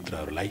लाग्नुभएको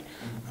मित्रहरूलाई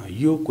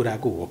यो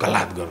कुराको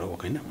वकालत गरेर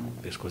होइन,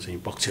 त्यसको चाहिँ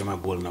पक्षमा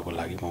बोल्नको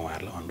लागि म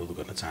उहाँहरूलाई अनुरोध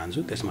गर्न चाहन्छु,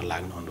 त्यसमा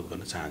लाग्न अनुरोध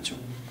गर्न चाहन्छु।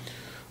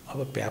 अब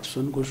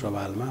प्याप्सुनको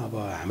सवालमा अब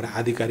हाम्रा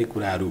आधिकारिक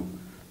कुराहरू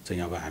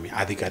चाहिँ अब हामी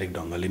आधिकारिक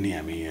ढङ्गले नै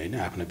हामी होइन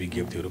आफ्ना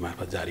विज्ञप्तिहरू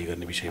मार्फत जारी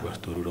गर्ने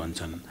विषयवस्तुहरू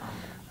रहन्छन्।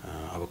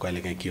 अब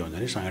कहिलेकाहीँ के हुन्छ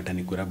भने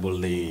साङ्गठनिक कुरा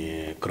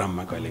बोल्दै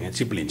क्रममा कहिलेकाहीँ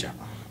चिप्लिन्छ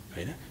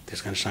होइन। त्यस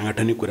कारण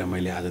साङ्गठनिक कुरा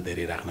मैले आज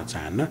धेरै राख्न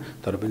चाहन्न,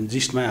 तर पनि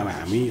जिस्टमा अब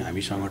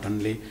हामी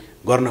सङ्गठनले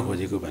गर्न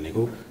खोजेको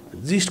भनेको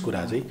जिस्ट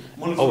कुरा चाहिँ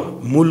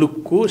अब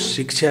मुलुकको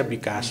शिक्षा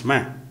विकासमा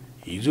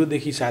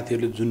हिजोदेखि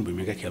साथीहरूले जुन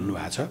भूमिका खेल्नु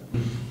भएको छ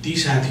ती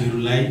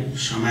साथीहरूलाई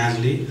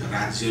समाजले,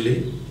 राज्यले,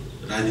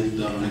 राजनीतिक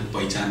दललाई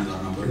पहिचान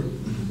गर्न पर्यो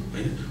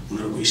होइन।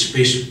 उनीहरूको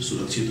स्पेस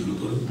सुरक्षित हुनु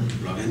पर्यो,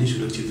 लगानी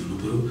सुरक्षित हुनु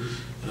पर्यो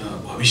र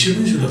भविष्य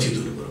पनि सुरक्षित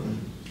हुनु पर्यो।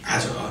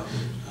 आज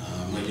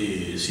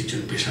मैले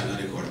शिक्षण पेसा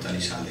गरेको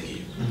 48 सालदेखि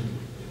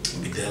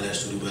विद्यालय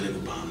सुरु गरेको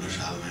 52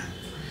 सालमा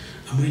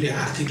मैले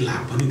आर्थिक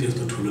लाभ पनि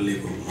त्यस्तो ठुलो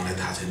लिएको मलाई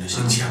थाहा छैन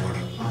शिक्षाबाट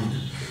होइन।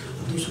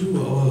 दोस्रो,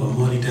 अब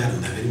म रिटायर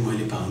हुँदाखेरि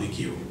मैले पाउने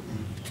के हो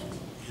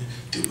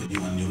त्यो पनि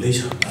अन्यलै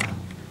छ।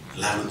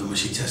 लाग्नु त म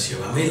शिक्षा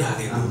सेवामै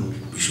लागेको,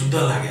 विशुद्ध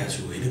लागेको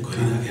छु होइन,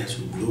 गरिराखेको छु,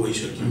 बुढो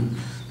भइसक्यो।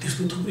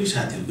 त्यस्तो थुप्रै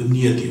साथीहरूको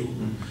नियति हो।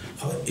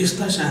 अब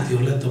यस्ता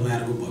साथीहरूलाई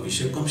तपाईँहरूको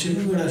भविष्य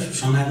कमसेकम एउटा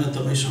समाजमा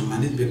तपाईँ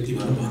सम्मानित व्यक्ति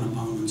भएर भन्न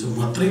पाउनुहुन्छ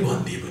मात्रै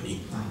भनिदिए पनि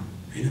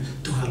होइन,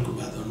 त्यो खालको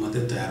वातावरण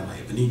मात्रै तयार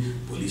भए पनि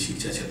भोलि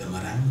शिक्षा क्षेत्रमा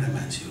राम्रा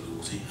मान्छेहरू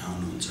चाहिँ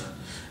आउनुहुन्छ।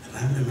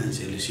 राम्रा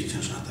मान्छेहरूले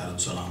शिक्षण संस्थाहरू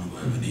चलाउनु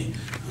भयो भने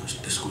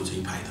त्यसको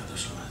चाहिँ फाइदा त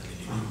समाजले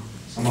लिने,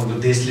 समग्र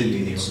देशले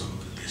लिने हो।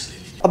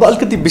 अब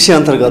अलिकति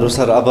विषयान्तर गरौँ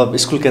सर, अब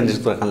स्कुल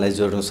केन्द्रित कुराकानीलाई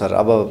जोड्नु सर।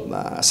 अब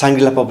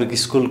साङ्ग्रिला पब्लिक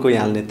स्कुलको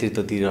यहाँले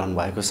नेतृत्व दिइरहनु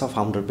भएको छ,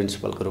 फाउन्डर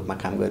प्रिन्सिपलको रूपमा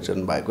काम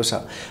गरिरहनु भएको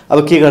छ।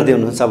 अब के गर्दै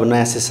हुनुहुन्छ? अब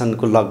नयाँ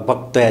सेसनको लगभग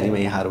तयारीमा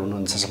यहाँहरू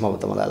हुनुहुन्छ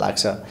सम्भवतः मलाई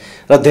लाग्छ,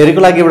 र धेरैको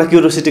लागि एउटा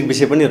क्युरियोसिटीको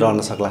विषय पनि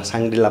रहन सक्ला।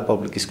 साङ्ग्रिला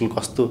पब्लिक स्कुल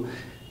कस्तो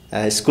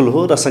स्कुल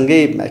हो र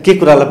सँगै के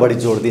कुरालाई बढी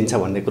जोड दिन्छ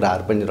भन्ने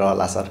कुराहरू पनि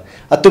रहला सर।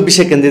 त्यो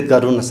विषय केन्द्रित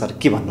गरौँ न सर,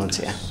 के भन्नुहुन्छ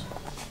यहाँ?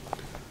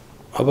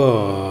 अब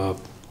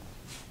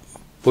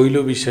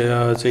पहिलो विषय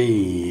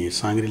चाहिँ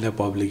साङ्ग्रिला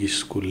पब्लिक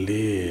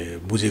स्कुलले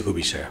बुझेको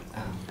विषय,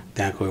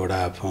 त्यहाँको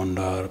एउटा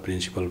फाउन्डर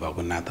प्रिन्सिपल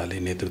भएको नाताले,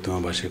 नेतृत्वमा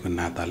बसेको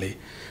नाताले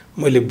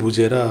मैले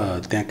बुझेर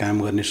त्यहाँ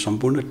काम गर्ने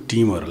सम्पूर्ण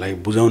टिमहरूलाई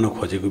बुझाउन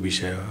खोजेको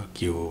विषय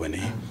के हो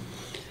भने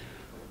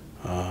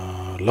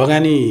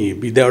लगानी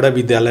एउटा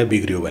विद्यालय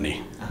बिग्रियो भने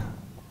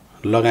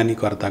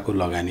लगानीकर्ताको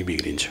लगानी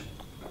बिग्रिन्छ,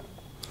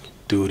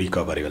 त्यो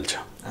रिकभरेबल छ।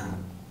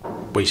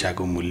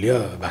 पैसाको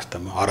मूल्य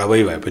वास्तवमा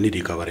अरबै भए पनि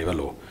रिकभरेबल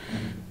हो।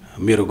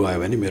 मेरो गयो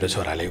भने मेरो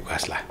छोराले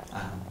उकास्ला।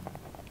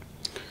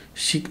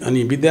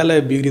 अनि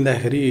विद्यालय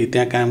बिग्रिँदाखेरि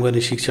त्यहाँ काम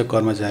गर्ने शिक्षक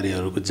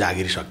कर्मचारीहरूको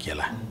जागिर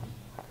सकिएला।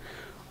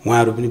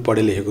 उहाँहरू पनि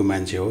पढे लेखेको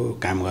मान्छे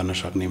हो, काम गर्न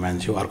सक्ने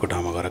मान्छे हो, अर्को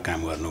ठाउँमा गएर काम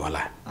गर्नु होला।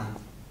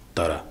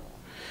 तर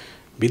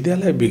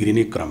विद्यालय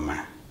बिग्रिने क्रममा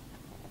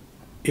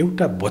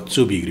एउटा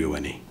बच्चो बिग्रियो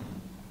भने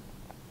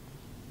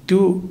त्यो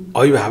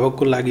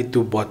अभिभावकको लागि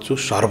त्यो बच्चो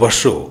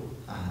सर्वस्व हो।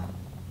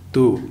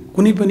 त्यो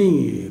कुनै पनि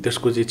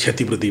त्यसको चाहिँ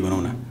क्षतिपूर्ति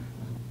भनौँ न,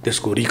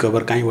 त्यसको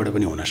रिकभर कहीँबाट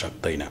पनि हुन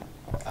सक्दैन।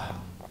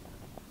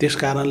 त्यस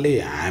कारणले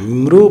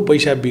हाम्रो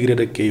पैसा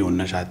बिग्रेर केही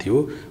हुन्न साथी हो,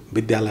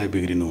 विद्यालय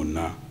बिग्रिनु हुन्न।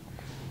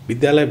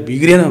 विद्यालय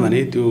बिग्रेन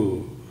भने त्यो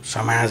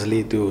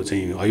समाजले, त्यो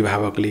चाहिँ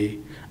अभिभावकले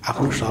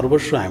आफ्नो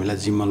सर्वस्व हामीलाई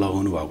जिम्मा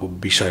लगाउनु भएको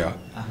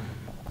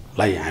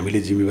विषयलाई हामीले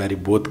जिम्मेवारी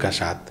बोधका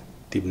साथ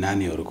ती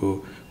नानीहरूको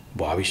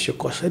भविष्य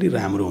कसरी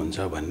राम्रो हुन्छ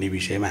भन्ने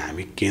विषयमा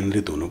हामी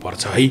केन्द्रित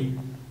हुनुपर्छ है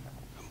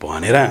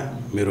भनेर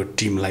मेरो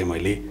टिमलाई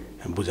मैले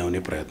बुझाउने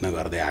प्रयत्न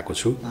गर्दै आएको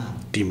छु।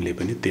 टिमले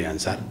पनि त्यही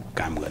अनुसार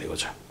काम गरेको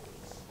छ।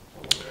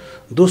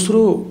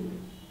 दोस्रो,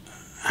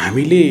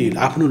 हामीले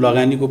आफ्नो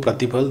लगानीको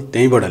प्रतिफल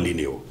त्यहीँबाट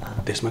लिने हो,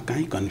 त्यसमा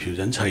कहीँ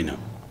कन्फ्युजन छैन।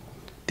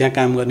 त्यहाँ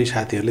काम गर्ने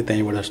साथीहरूले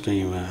त्यहीँबाट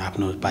चाहिँ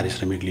आफ्नो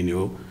पारिश्रमिक लिने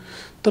हो।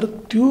 तर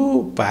त्यो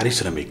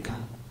पारिश्रमिक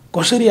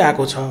कसरी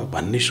आएको छ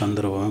भन्ने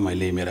सन्दर्भमा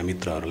मैले मेरा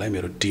मित्रहरूलाई,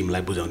 मेरो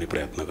टिमलाई बुझाउने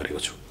प्रयत्न गरेको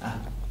छु।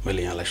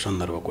 मैले यहाँलाई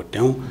सन्दर्भ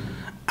कोट्याउँ।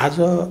 आज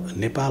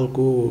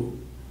नेपालको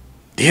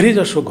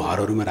धेरैजसो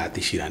घरहरूमा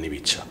राति सिरानी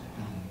बित्छ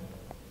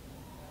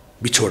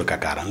बिछोडका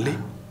कारणले।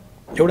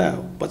 एउटा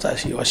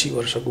 85-80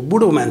 वर्षको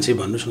बुढो मान्छे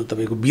भन्नुहोस् न,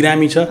 तपाईँको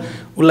बिरामी छ,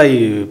 उसलाई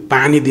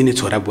पानी दिने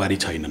छोरा बुहारी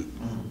छैनन्।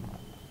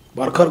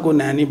 भर्खरको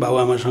नानी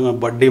बाबुआमासँग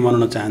बर्थडे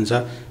मनाउन चाहन्छ,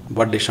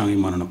 बर्थडेसँगै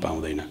मनाउन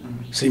पाउँदैन।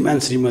 श्रीमान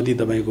श्रीमती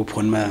तपाईँको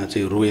फोनमा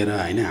चाहिँ रोएर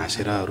होइन,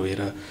 हाँसेर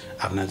रोएर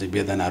आफ्ना चाहिँ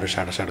वेदनाहरू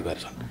साटासाट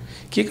गर्छन्।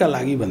 के का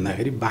लागि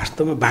भन्दाखेरि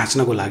वास्तवमा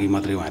बाँच्नको लागि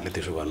मात्रै उहाँहरूले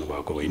त्यसो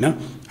गर्नुभएको होइन,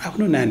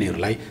 आफ्नो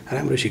नानीहरूलाई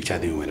राम्रो शिक्षा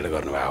दिउँ भनेर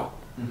गर्नुभएको हो।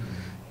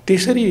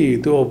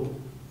 त्यसरी त्यो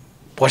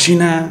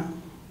पसिना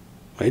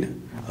होइन,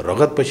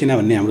 रगत पसिना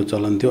भन्ने हाम्रो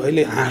चलन थियो,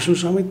 अहिले आँसु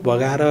समेत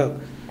बगाएर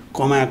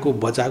कमाएको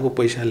बचाएको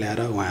पैसा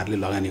ल्याएर उहाँहरूले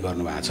लगानी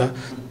गर्नुभएको छ।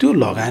 त्यो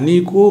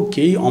लगानीको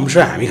केही अंश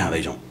हामी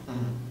खाँदैछौँ।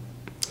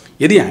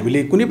 यदि हामीले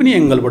कुनै पनि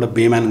एङ्गलबाट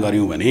बेइमान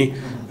गऱ्यौँ भने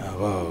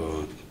अब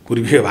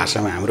पूर्वीय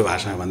भाषामा, हाम्रो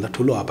भाषामा भन्दा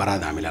ठुलो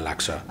अपराध हामीलाई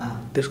लाग्छ।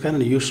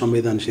 त्यसकारण यो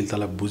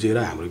संवेदनशीलतालाई बुझेर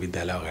हाम्रो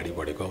विद्यालय अगाडि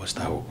बढेको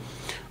अवस्था हो।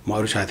 म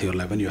अरू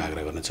साथीहरूलाई पनि यो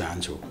आग्रह गर्न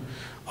चाहन्छु।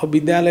 अब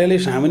विद्यालयले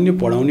सामान्य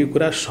पढाउने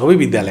कुरा सबै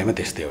विद्यालयमा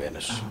त्यस्तै हो।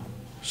 हेर्नुहोस्,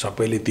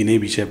 सबैले तिनै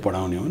विषय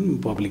पढाउने हुन्,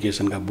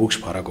 पब्लिकेसनका बुक्स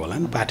फरक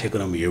होलान्,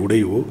 पाठ्यक्रम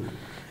एउटै हो,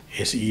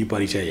 एसई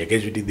परीक्षा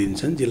एकैचोटि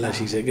दिन्छन्, जिल्ला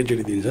शिक्षा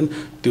एकैचोटि दिन्छन्।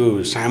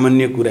 त्यो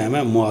सामान्य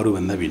कुरामा म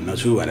अरूभन्दा भिन्न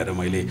छु भनेर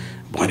मैले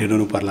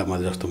भनिरहनु पर्ला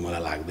जस्तो मलाई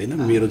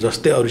लाग्दैन। मेरो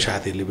जस्तै अरू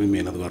साथीहरूले पनि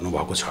मेहनत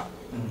गर्नुभएको छ।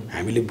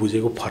 हामीले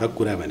बुझेको फरक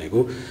कुरा भनेको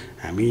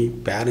हामी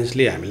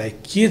प्यारेन्ट्सले हामीलाई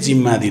के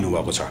जिम्मा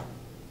दिनुभएको छ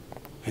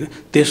होइन,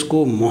 त्यसको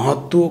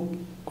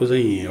महत्त्वको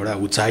चाहिँ एउटा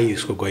उचाइ,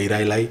 यसको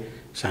गहिराइलाई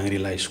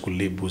साङ्ग्रिला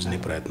स्कुलले बुझ्ने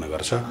प्रयत्न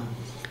गर्छ।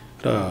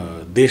 र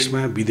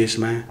देशमा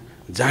विदेशमा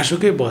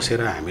जहाँसुकै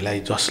बसेर हामीलाई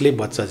जसले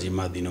बच्चा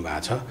जिम्मा दिनुभएको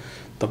छ,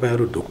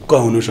 तपाईँहरू ढुक्क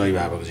हुनुहोस्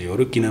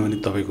अभिभावकजीहरू, किनभने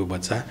तपाईँको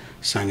बच्चा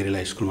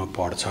साङ्ग्रिला स्कुलमा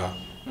पढ्छ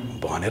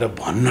भनेर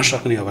भन्न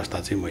सक्ने अवस्था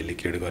चाहिँ मैले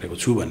क्रिएट गरेको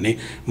छु भन्ने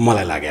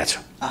मलाई लागेको छ।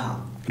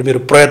 र मेरो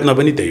प्रयत्न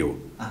पनि त्यही हो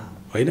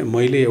होइन।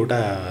 मैले एउटा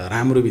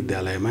राम्रो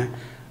विद्यालयमा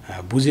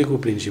बुझेको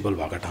प्रिन्सिपल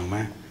भएको ठाउँमा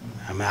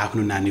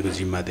आफ्नो नानीको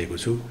जिम्मा दिएको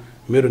छु।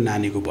 मेरो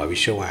नानीको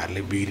भविष्य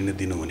उहाँहरूले बिग्रिन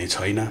दिनुहुने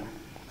छैन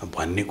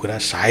भन्ने कुरा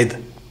सायद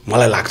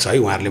मलाई लाग्छ है,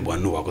 उहाँहरूले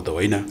भन्नुभएको त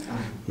होइन,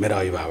 मेरो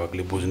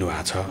अभिभावकले बुझ्नु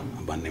भएको छ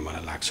भन्ने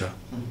मलाई लाग्छ।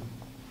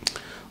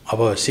 अब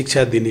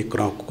शिक्षा दिने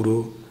कुरो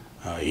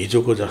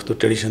हिजोको जस्तो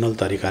ट्रेडिसनल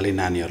तरिकाले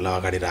नानीहरूलाई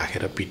अगाडि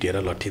राखेर पिटेर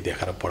लट्ठी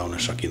देखाएर पढाउन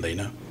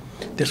सकिँदैन।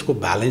 त्यसको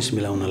ब्यालेन्स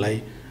मिलाउनलाई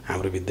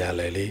हाम्रो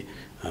विद्यालयले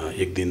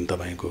एक दिन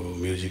तपाईँको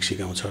म्युजिक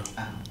सिकाउँछ,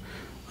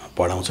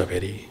 पढाउँछ,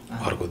 फेरि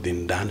अर्को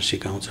दिन डान्स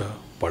सिकाउँछ,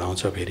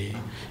 पढाउँछ, फेरि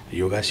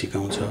योगा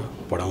सिकाउँछ,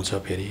 पढाउँछ,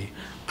 फेरि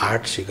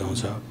आर्ट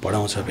सिकाउँछ,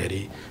 पढाउँछ,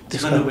 फेरि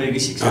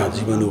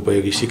जीवन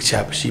उपयोगी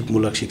शिक्षा,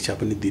 सिपमूलक शिक्षा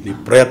पनि दिने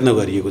प्रयत्न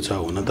गरिएको छ।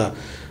 हुन त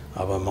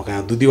अब म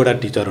कहाँ 2-2वटा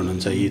टिचर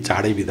हुनुहुन्छ यी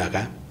चाँडै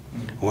विधाका,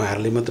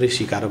 उहाँहरूले मात्रै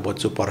सिकाएर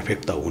बच्चो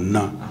पर्फेक्ट त हुन्न,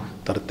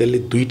 तर त्यसले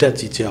दुईटा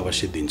चिज चाहिँ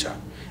अवश्य दिन्छ।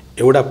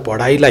 एउटा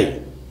पढाइलाई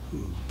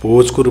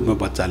बोझको रूपमा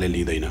बच्चाले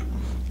लिँदैन,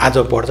 आज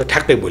पढ्छ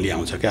ठ्याक्कै भोलि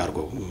आउँछ क्या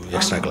अर्को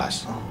एक्स्ट्रा क्लास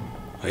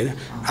होइन।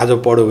 आज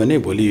पढ्यो भने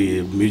भोलि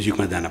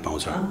म्युजिकमा जान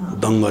पाउँछ,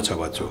 दङ्ग छ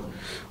बच्चो।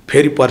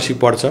 फेरि पर्सि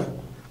पढ्छ,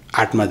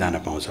 आर्टमा जान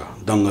पाउँछ,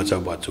 दङ्ग छ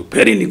बच्चो।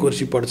 फेरि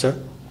निकोर्सि पढ्छ,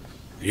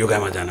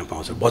 योगामा जान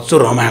पाउँछ। बच्चो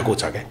रमाएको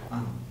छ क्या।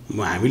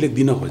 हामीले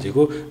दिन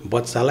खोजेको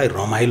बच्चालाई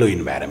रमाइलो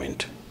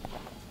इन्भाइरोमेन्ट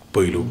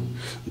पहिलो।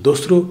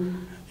 दोस्रो,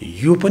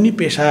 यो पनि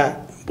पेसा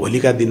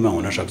भोलिका दिनमा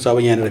हुनसक्छ। अब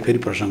यहाँनिर फेरि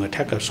प्रसङ्ग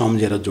ठ्याक्क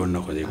सम्झेर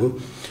जोड्न खोजेको,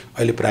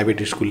 अहिले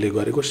प्राइभेट स्कुलले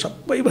गरेको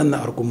सबैभन्दा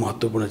अर्को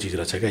महत्त्वपूर्ण चिज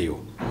रहेछ क्या यो।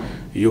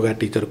 योगा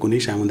टिचर कुनै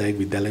सामुदायिक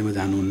विद्यालयमा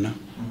जानुहुन्न,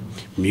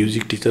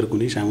 म्युजिक टिचर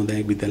कुनै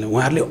सामुदायिक विद्यालय,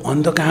 उहाँहरूले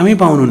अन्त कामै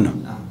पाउनुहुन्न।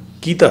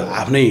 कि त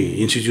आफ्नै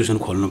इन्स्टिट्युसन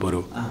खोल्नु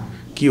पऱ्यो,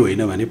 कि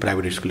होइन भने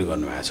प्राइभेट स्कुलले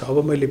गर्नुभएको छ। अब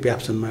मैले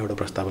प्याप्सनमा एउटा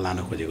प्रस्ताव लान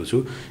खोजेको छु।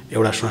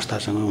 एउटा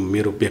संस्थासँग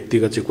मेरो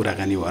व्यक्तिगत चाहिँ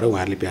कुराकानी भएर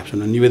उहाँहरूले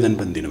प्याप्सनमा निवेदन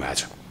पनि दिनुभएको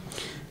छ।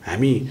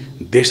 हामी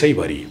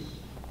देशैभरि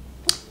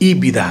यी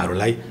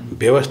विधाहरूलाई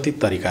व्यवस्थित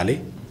तरिकाले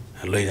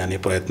लैजाने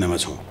प्रयत्नमा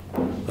छौँ।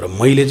 र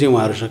मैले चाहिँ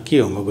उहाँहरूसँग के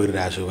होमवर्क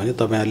गरिरहेको छु भने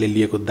तपाईँहरूले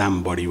लिएको दाम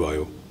बढी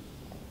भयो।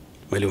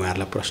 मैले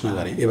उहाँहरूलाई प्रश्न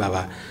गरेँ, ए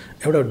बाबा,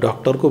 एउटा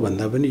डक्टरको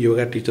भन्दा पनि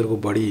योगा टिचरको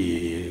बढी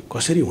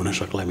कसरी हुन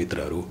सक्ला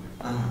मित्रहरू?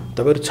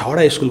 तपाईँहरू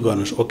 6वटा स्कुल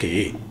गर्नुहोस्, ओके,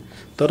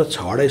 तर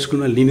 6वटा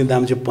स्कुलमा लिने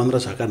दाम चाहिँ 15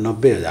 छक्का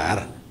 90,000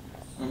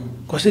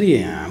 कसरी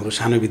हाम्रो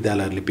सानो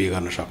विद्यालयहरूले पे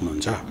गर्न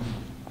सक्नुहुन्छ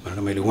भनेर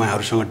मैले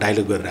उहाँहरूसँग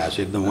डायलग गरिरहेको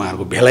छु। एकदम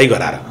उहाँहरूको भेलाइ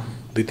गराएर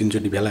 2-3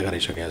 चोटि भेला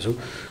गराइसकेको छु।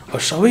 अब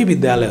सबै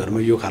विद्यालयहरूमा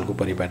यो खालको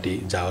परिपाटी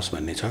जाओस्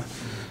भन्ने छ।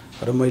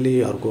 र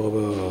मैले अर्को अब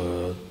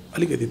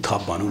अलिकति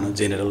थप भनौँ न,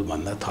 जेनरल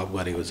भन्दा थप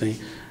गरेको चाहिँ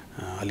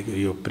अलिकति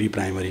यो प्री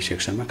प्राइमरी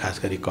सेक्सनमा, खास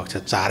गरी कक्षा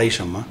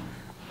 4सम्म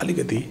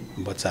अलिकति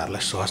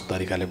बच्चाहरूलाई सहज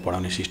तरिकाले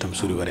पढाउने सिस्टम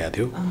सुरु गरेको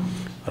थियो।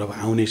 र अब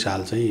आउने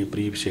साल चाहिँ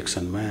प्री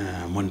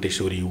सेक्सनमा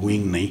मन्टेसोरी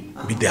विङ नै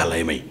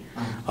विद्यालयमै।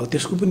 अब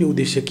त्यसको पनि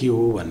उद्देश्य के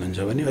हो भन्नुहुन्छ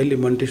भने अहिले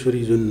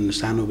मन्टेसोरी जुन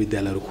सानो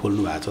विद्यालयहरू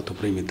खोल्नु भएको छ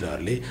थुप्रै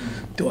मित्रहरूले,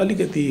 त्यो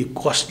अलिकति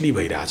कस्टली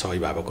भइरहेछ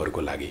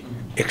अभिभावकहरूको लागि,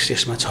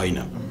 एक्सेसमा छैन।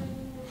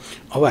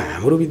 अब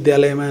हाम्रो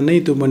विद्यालयमा नै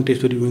त्यो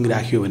मन्टेसोरी विङ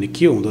राखियो भने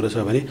के हुँदो रहेछ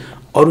भने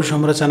अरू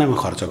संरचनामा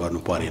खर्च गर्नु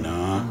परेन।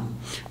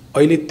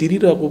 अहिले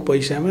तिरिरहेको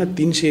पैसामा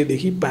 300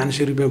 देखि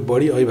 500 रुपियाँ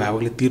बढी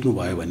अभिभावकले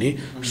तिर्नुभयो भने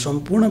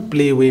सम्पूर्ण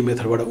प्ले वे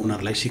मेथडबाट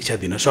उनीहरूलाई शिक्षा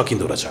दिन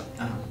सकिँदो रहेछ।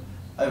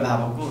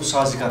 अभिभावकको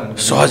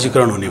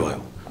सहजीकरण हुने भयो।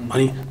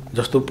 अनि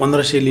जस्तो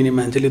 1500 लिने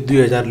मान्छेले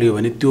 2000 लियो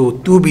भने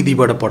त्यो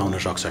विधिबाट पढाउन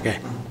सक्छ क्या।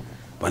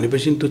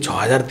 भनेपछि त्यो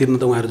 6000 तिर्न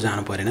त उहाँहरू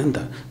जानु परेन नि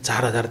त,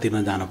 4000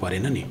 तिर्न जानु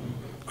परेन नि।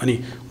 अनि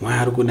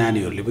उहाँहरूको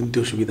नानीहरूले पनि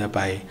त्यो सुविधा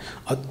पाए।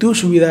 त्यो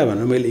सुविधा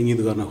भनेर मैले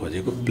इङ्गित गर्न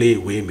खोजेको प्ले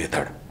वे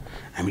मेथड।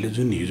 हामीले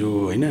जुन हिजो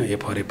होइन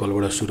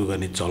एफआरएपलबाट सुरु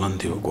गर्ने चलन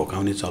थियो,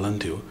 घोकाउने चलन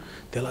थियो,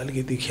 त्यसलाई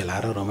अलिकति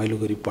खेलाएर रमाइलो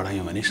गरी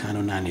पढायौँ भने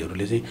सानो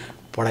नानीहरूले चाहिँ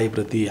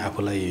पढाइप्रति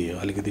आफूलाई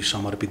अलिकति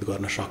समर्पित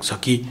गर्न सक्छ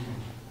कि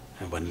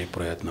भन्ने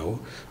प्रयत्न हो।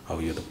 अब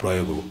यो त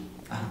प्रयोग हो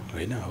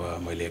होइन।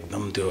 अब मैले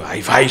एकदम त्यो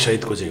हाइफाई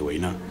सहितको चाहिँ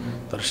होइन,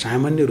 तर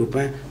सामान्य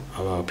रूपमा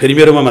अब फेरि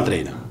मेरोमा मात्रै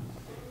होइन,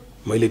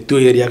 मैले त्यो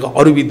एरियाको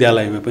अरू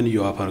विद्यालयमा पनि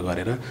यो अफर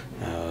गरेर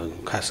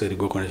खास गरी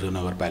गोकर्णेश्वर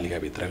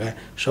नगरपालिकाभित्रका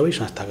सबै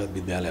संस्थागत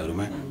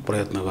विद्यालयहरूमा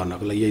प्रयत्न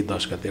गर्नको लागि यही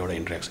 10 गते एउटा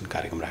इन्ट्रेक्सन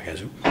कार्यक्रम राखेको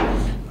छु।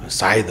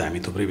 सायद हामी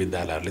थुप्रै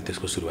विद्यालयहरूले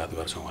त्यसको सुरुवात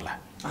गर्छौँ होला।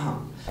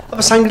 अब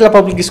साङ्ग्रिला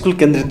पब्लिक स्कुल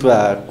केन्द्रित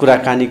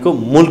कुराकानीको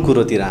मूल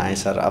कुरोतिर आएँ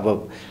सर। अब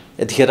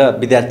यतिखेर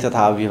विद्यार्थी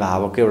तथा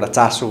अभिभावकको एउटा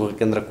चासोको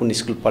केन्द्र कुन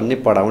स्कुल पढ्ने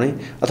पढाउने,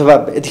 अथवा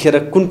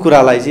यतिखेर कुन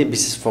कुरालाई चाहिँ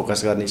विशेष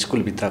फोकस गर्ने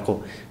स्कुलभित्रको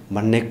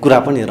भन्ने कुरा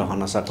पनि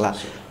रहन सक्ला।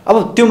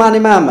 अब त्यो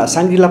मानेमा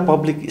साङ्ग्रिला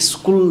पब्लिक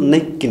स्कुल नै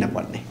किन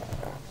पढ्ने?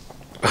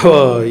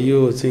 अब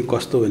यो चाहिँ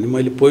कस्तो भने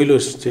मैले पहिलो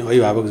चाहिँ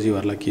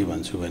अभिभावकजीहरूलाई के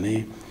भन्छु भने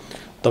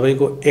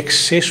तपाईँको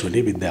एक्सेस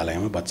हुने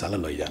विद्यालयमा बच्चालाई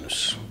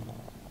लैजानुहोस्,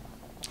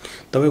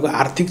 तपाईँको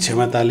आर्थिक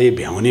क्षमताले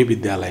भ्याउने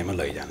विद्यालयमा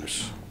लैजानुहोस्।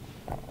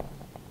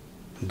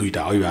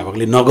 दुईवटा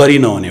अभिभावकले नगरी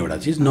नहुने एउटा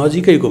चिज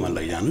नजिकैकोमा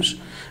लैजानुहोस्।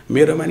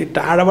 मेरोमा नि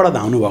टाढाबाट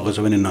धाउनु भएको छ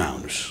भने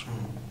नआउनुहोस्,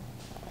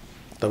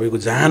 तपाईँको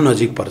जहाँ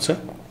नजिक पर्छ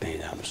त्यहीँ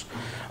जानुहोस्।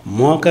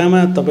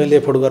 मकामा तपाईँले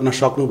एफोर्ड गर्न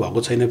सक्नु भएको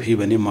छैन फी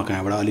भने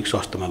मकाबाट अलिक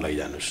सस्तोमा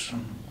लैजानुहोस्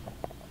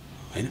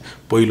होइन।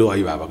 पहिलो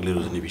अभिभावकले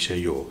रोज्ने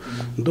विषय यो हो।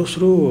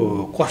 दोस्रो,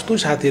 कस्तो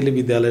साथीहरूले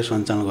विद्यालय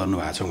सञ्चालन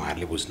गर्नुभएको छ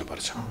उहाँहरूले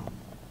बुझ्नुपर्छ।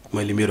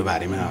 मैले मेरो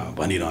बारेमा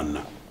भनिरहन्न,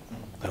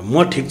 तर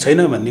म ठिक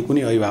छैन भन्ने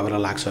कुनै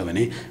अभिभावकलाई लाग्छ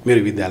भने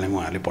मेरो विद्यालयमा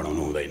उहाँहरूले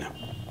पढाउनु हुँदैन।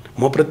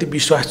 म प्रति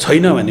विश्वास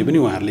छैन भने पनि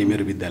उहाँहरूले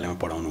मेरो विद्यालयमा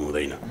पढाउनु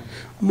हुँदैन।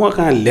 म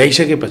कहाँ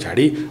ल्याइसके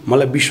पछाडि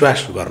मलाई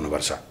विश्वास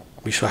गर्नुपर्छ।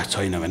 विश्वास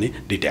छैन भने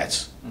डिट्याच,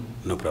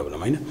 नो प्रब्लम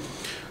होइन।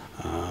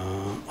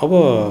 अब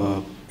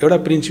एउटा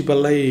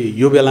प्रिन्सिपललाई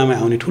यो बेलामा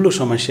आउने ठुलो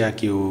समस्या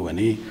के हो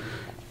भने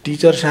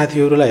टिचर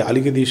साथीहरूलाई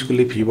अलिकति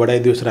स्कुलले फी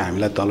बढाइदियोस् र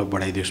हामीलाई तलब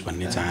बढाइदियोस्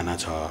भन्ने चाहना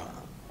छ।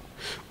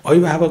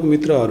 अभिभावक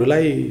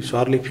मित्रहरूलाई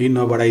सरले फी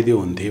नबढाइदियो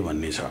हुन्थे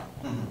भन्ने छ।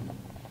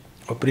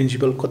 अब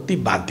प्रिन्सिपल कति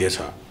बाध्य छ,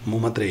 म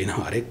मात्रै होइन,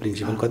 हरेक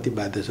प्रिन्सिपल कति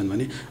बाध्य छन्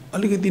भने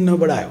अलिकति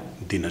नबढायो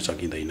दिन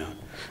सकिँदैन।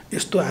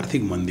 यस्तो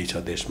आर्थिक मन्दी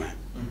छ देशमा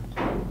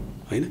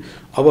होइन।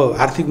 अब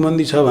आर्थिक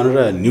मन्दी छ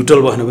भनेर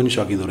न्युट्रल बस्न पनि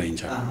सकिँदो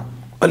रहेछ।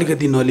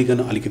 अलिकति नलिकन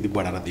अलिकति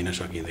बढाएर दिन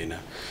सकिँदैन।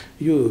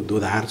 यो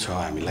दोधार छ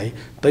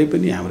हामीलाई।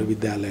 तैपनि हाम्रो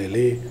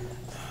विद्यालयले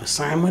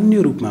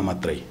सामान्य रूपमा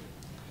मात्रै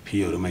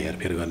फीहरूमा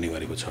हेरफेर गर्ने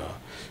गरेको छ।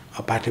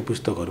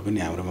 पाठ्यपुस्तकहरू पनि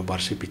हाम्रोमा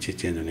वर्षै पछि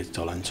चेन्ज हुने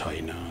चलन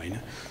छैन होइन।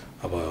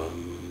 अब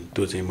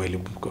त्यो चाहिँ मैले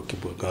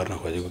गर्न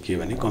खोजेको के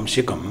भने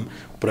कमसेकम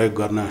प्रयोग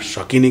गर्न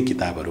सकिने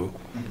किताबहरू,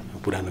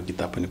 पुरानो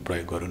किताब पनि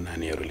प्रयोग गरून्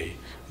नानीहरूले।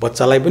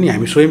 बच्चालाई पनि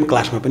हामी स्वयं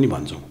क्लासमा पनि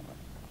भन्छौँ,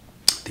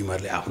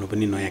 तिमीहरूले आफ्नो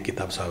पनि नयाँ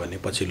किताब छ भने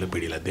पछिल्लो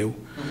पिँढीलाई देऊ,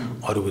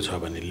 अरूको छ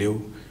भने ल्याऊ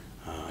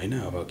होइन।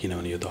 अब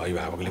किनभने यो त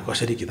अभिभावकले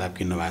कसरी किताब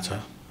किन्नु भएको छ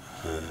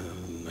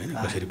होइन,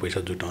 कसरी पैसा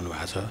जुटाउनु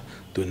भएको छ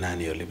त्यो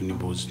नानीहरूले पनि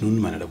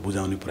बुझ्नुन् भनेर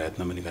बुझाउने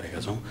प्रयत्न पनि गरेका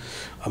छौँ।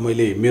 अब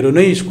मैले मेरो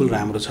नै स्कुल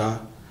राम्रो छ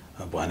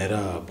भनेर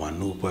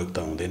भन्नु उपयुक्त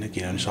हुँदैन,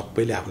 किनभने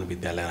सबैले आफ्नो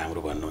विद्यालय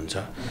राम्रो भन्नुहुन्छ।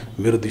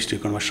 मेरो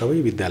दृष्टिकोणमा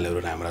सबै विद्यालयहरू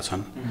राम्रा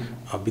छन्।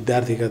 अब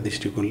विद्यार्थीका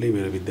दृष्टिकोणले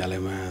मेरो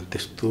विद्यालयमा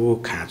त्यस्तो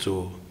खाँचो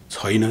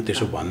छैन,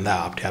 त्यसो भन्दा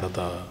अप्ठ्यारो त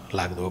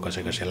लाग्दो हो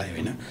कसैलाई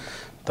होइन।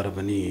 तर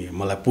पनि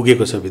मलाई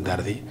पुगेको छ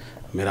विद्यार्थी,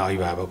 मेरा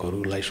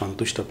अभिभावकहरूलाई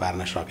सन्तुष्ट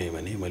पार्न सकेँ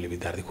भने मैले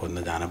विद्यार्थी खोज्न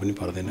जान पनि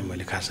पर्दैन।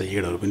 मैले खासै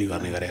एडहरू पनि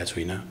गर्ने गरेका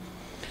छुइनँ।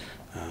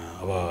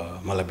 अब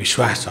मलाई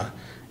विश्वास छ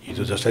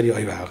हिजो जसरी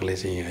अभिभावकले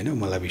चाहिँ होइन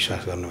मलाई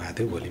विश्वास गर्नुभएको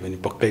थियो, भोलि पनि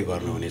पक्कै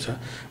गर्नुहुनेछ।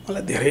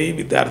 मलाई धेरै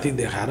विद्यार्थी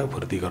देखाएर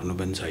फुर्ती गर्नु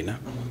पनि छैन।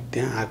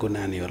 त्यहाँ आएको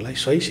नानीहरूलाई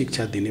सही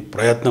शिक्षा दिने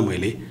प्रयत्न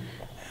मैले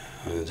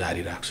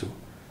जारी राख्छु।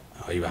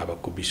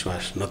 अभिभावकको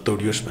विश्वास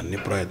नतोडियोस् भन्ने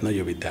प्रयत्न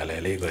यो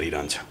विद्यालयले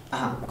गरिरहन्छ।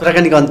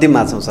 कुराकानीको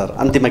अन्तिममा छौँ सर,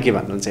 अन्तिममा के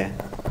भन्नुहुन्छ यहाँ?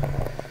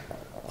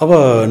 अब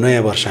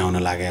नयाँ वर्ष आउन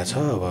लागेको छ।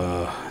 अब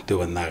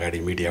त्योभन्दा अगाडि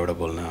मिडियाबाट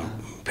बोल्न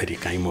फेरि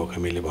काहीँ मौका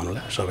मिले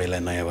भन्नुला।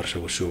 सबैलाई नयाँ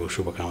वर्षको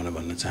शुभकामना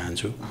भन्न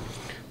चाहन्छु।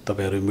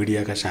 तपाईँहरू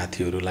मिडियाका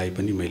साथीहरूलाई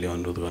पनि मैले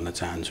अनुरोध गर्न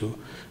चाहन्छु,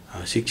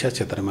 शिक्षा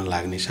क्षेत्रमा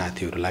लाग्ने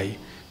साथीहरूलाई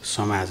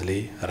समाजले,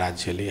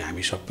 राज्यले,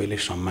 हामी सबैले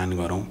सम्मान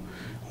गरौँ।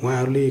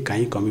 उहाँहरूले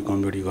काहीँ कमी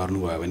कमजोरी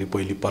गर्नुभयो भने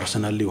पहिले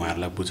पर्सनल्ली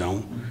उहाँहरूलाई बुझाउँ।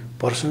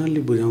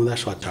 पर्सनल्ली बुझाउँदा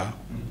सच्छ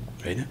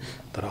होइन,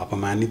 तर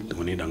अपमानित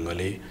हुने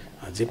ढङ्गले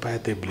जे पाए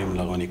त्यो ब्लेम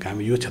लगाउने काम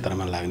यो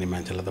क्षेत्रमा लाग्ने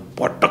मान्छेलाई त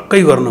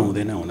पटक्कै गर्न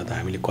हुँदैन। हुन त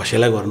हामीले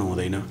कसैलाई गर्नु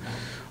हुँदैन।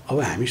 अब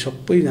हामी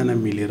सबैजना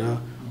मिलेर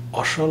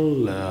असल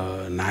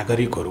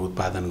नागरिकहरू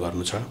उत्पादन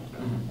गर्नु छ।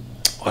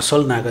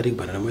 असल नागरिक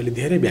भनेर मैले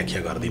धेरै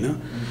व्याख्या गर्दिनँ।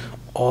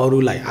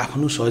 अरूलाई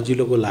आफ्नो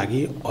सजिलोको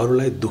लागि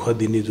अरूलाई दुःख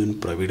दिने जुन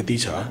प्रवृत्ति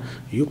छ,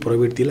 यो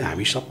प्रवृत्तिलाई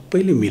हामी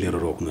सबैले मिलेर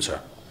रोक्नु छ।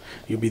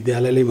 यो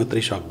विद्यालयले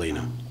मात्रै सक्दैन,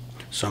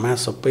 समाज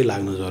सबै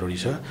लाग्नु जरुरी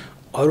छ।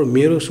 अरू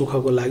मेरो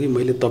सुखको लागि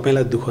मैले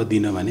तपाईँलाई दुःख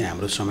दिनँ भने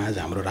हाम्रो समाज,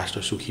 हाम्रो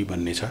राष्ट्र सुखी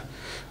बन्ने छ।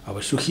 अब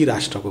सुखी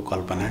राष्ट्रको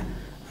कल्पना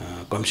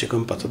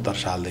कमसेकम 75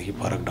 सालदेखि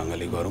फरक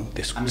ढङ्गले गरौँ,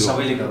 त्यसको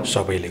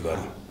सबैले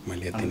गरौँ।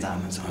 मैले यति नै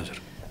भन्न चाहन्छु। हजुर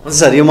हुन्छ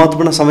सर, यो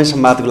महत्त्वपूर्ण समय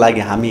संवादको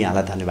लागि हामी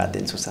यहाँलाई धन्यवाद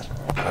दिन्छौँ सर।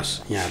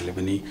 हस्, यहाँहरूले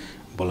पनि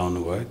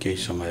बोलाउनु भयो, केही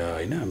समय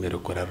होइन मेरो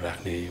कुराहरू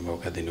राख्ने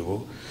मौका दिनुभयो।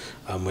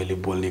 मैले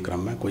बोल्ने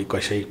क्रममा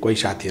कोही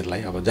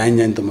साथीहरूलाई अब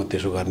जाइन त म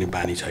त्यसो गर्ने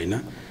बानी छैन,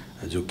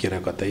 झुकेर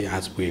कतै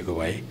आँच पुगेको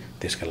भए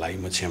त्यसका लागि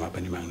म क्षमा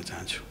पनि माग्न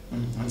चाहन्छु।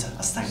 हुन्छ,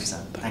 हस्, thank you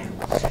sir, thank you.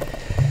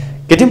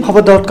 KTM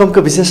खबर.com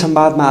को विशेष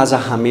संवादमा आज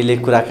हामीले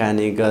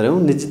कुराकानी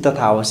गऱ्यौँ निजी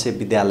तथा आवासीय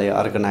विद्यालय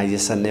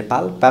अर्गनाइजेसन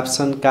नेपाल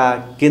प्याप्सनका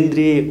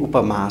केन्द्रीय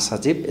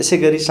उपमहासचिव, यसै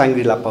गरी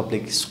साङ्ग्रिला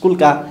पब्लिक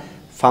स्कुलका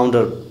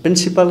फाउन्डर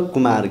प्रिन्सिपल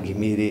कुमार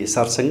घिमिरे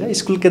सरसँग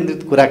स्कुल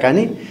केन्द्रित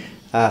कुराकानी,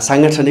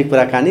 साङ्गठनिक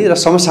कुराकानी र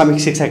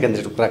समसामयिक शिक्षा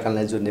केन्द्रित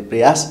कुराकानीलाई जोड्ने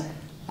प्रयास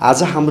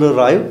आज हाम्रो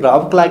रह्यो। र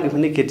अबको लागि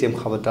पनि केटिएम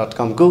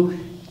खबर.com को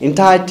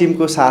इन्टायर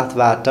टिमको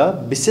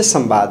साथबाट विशेष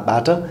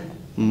संवादबाट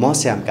म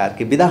श्याम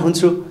कार्की बिदा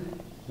हुन्छु।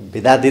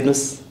 बिदा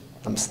दिनुहोस्।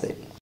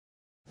 नमस्ते।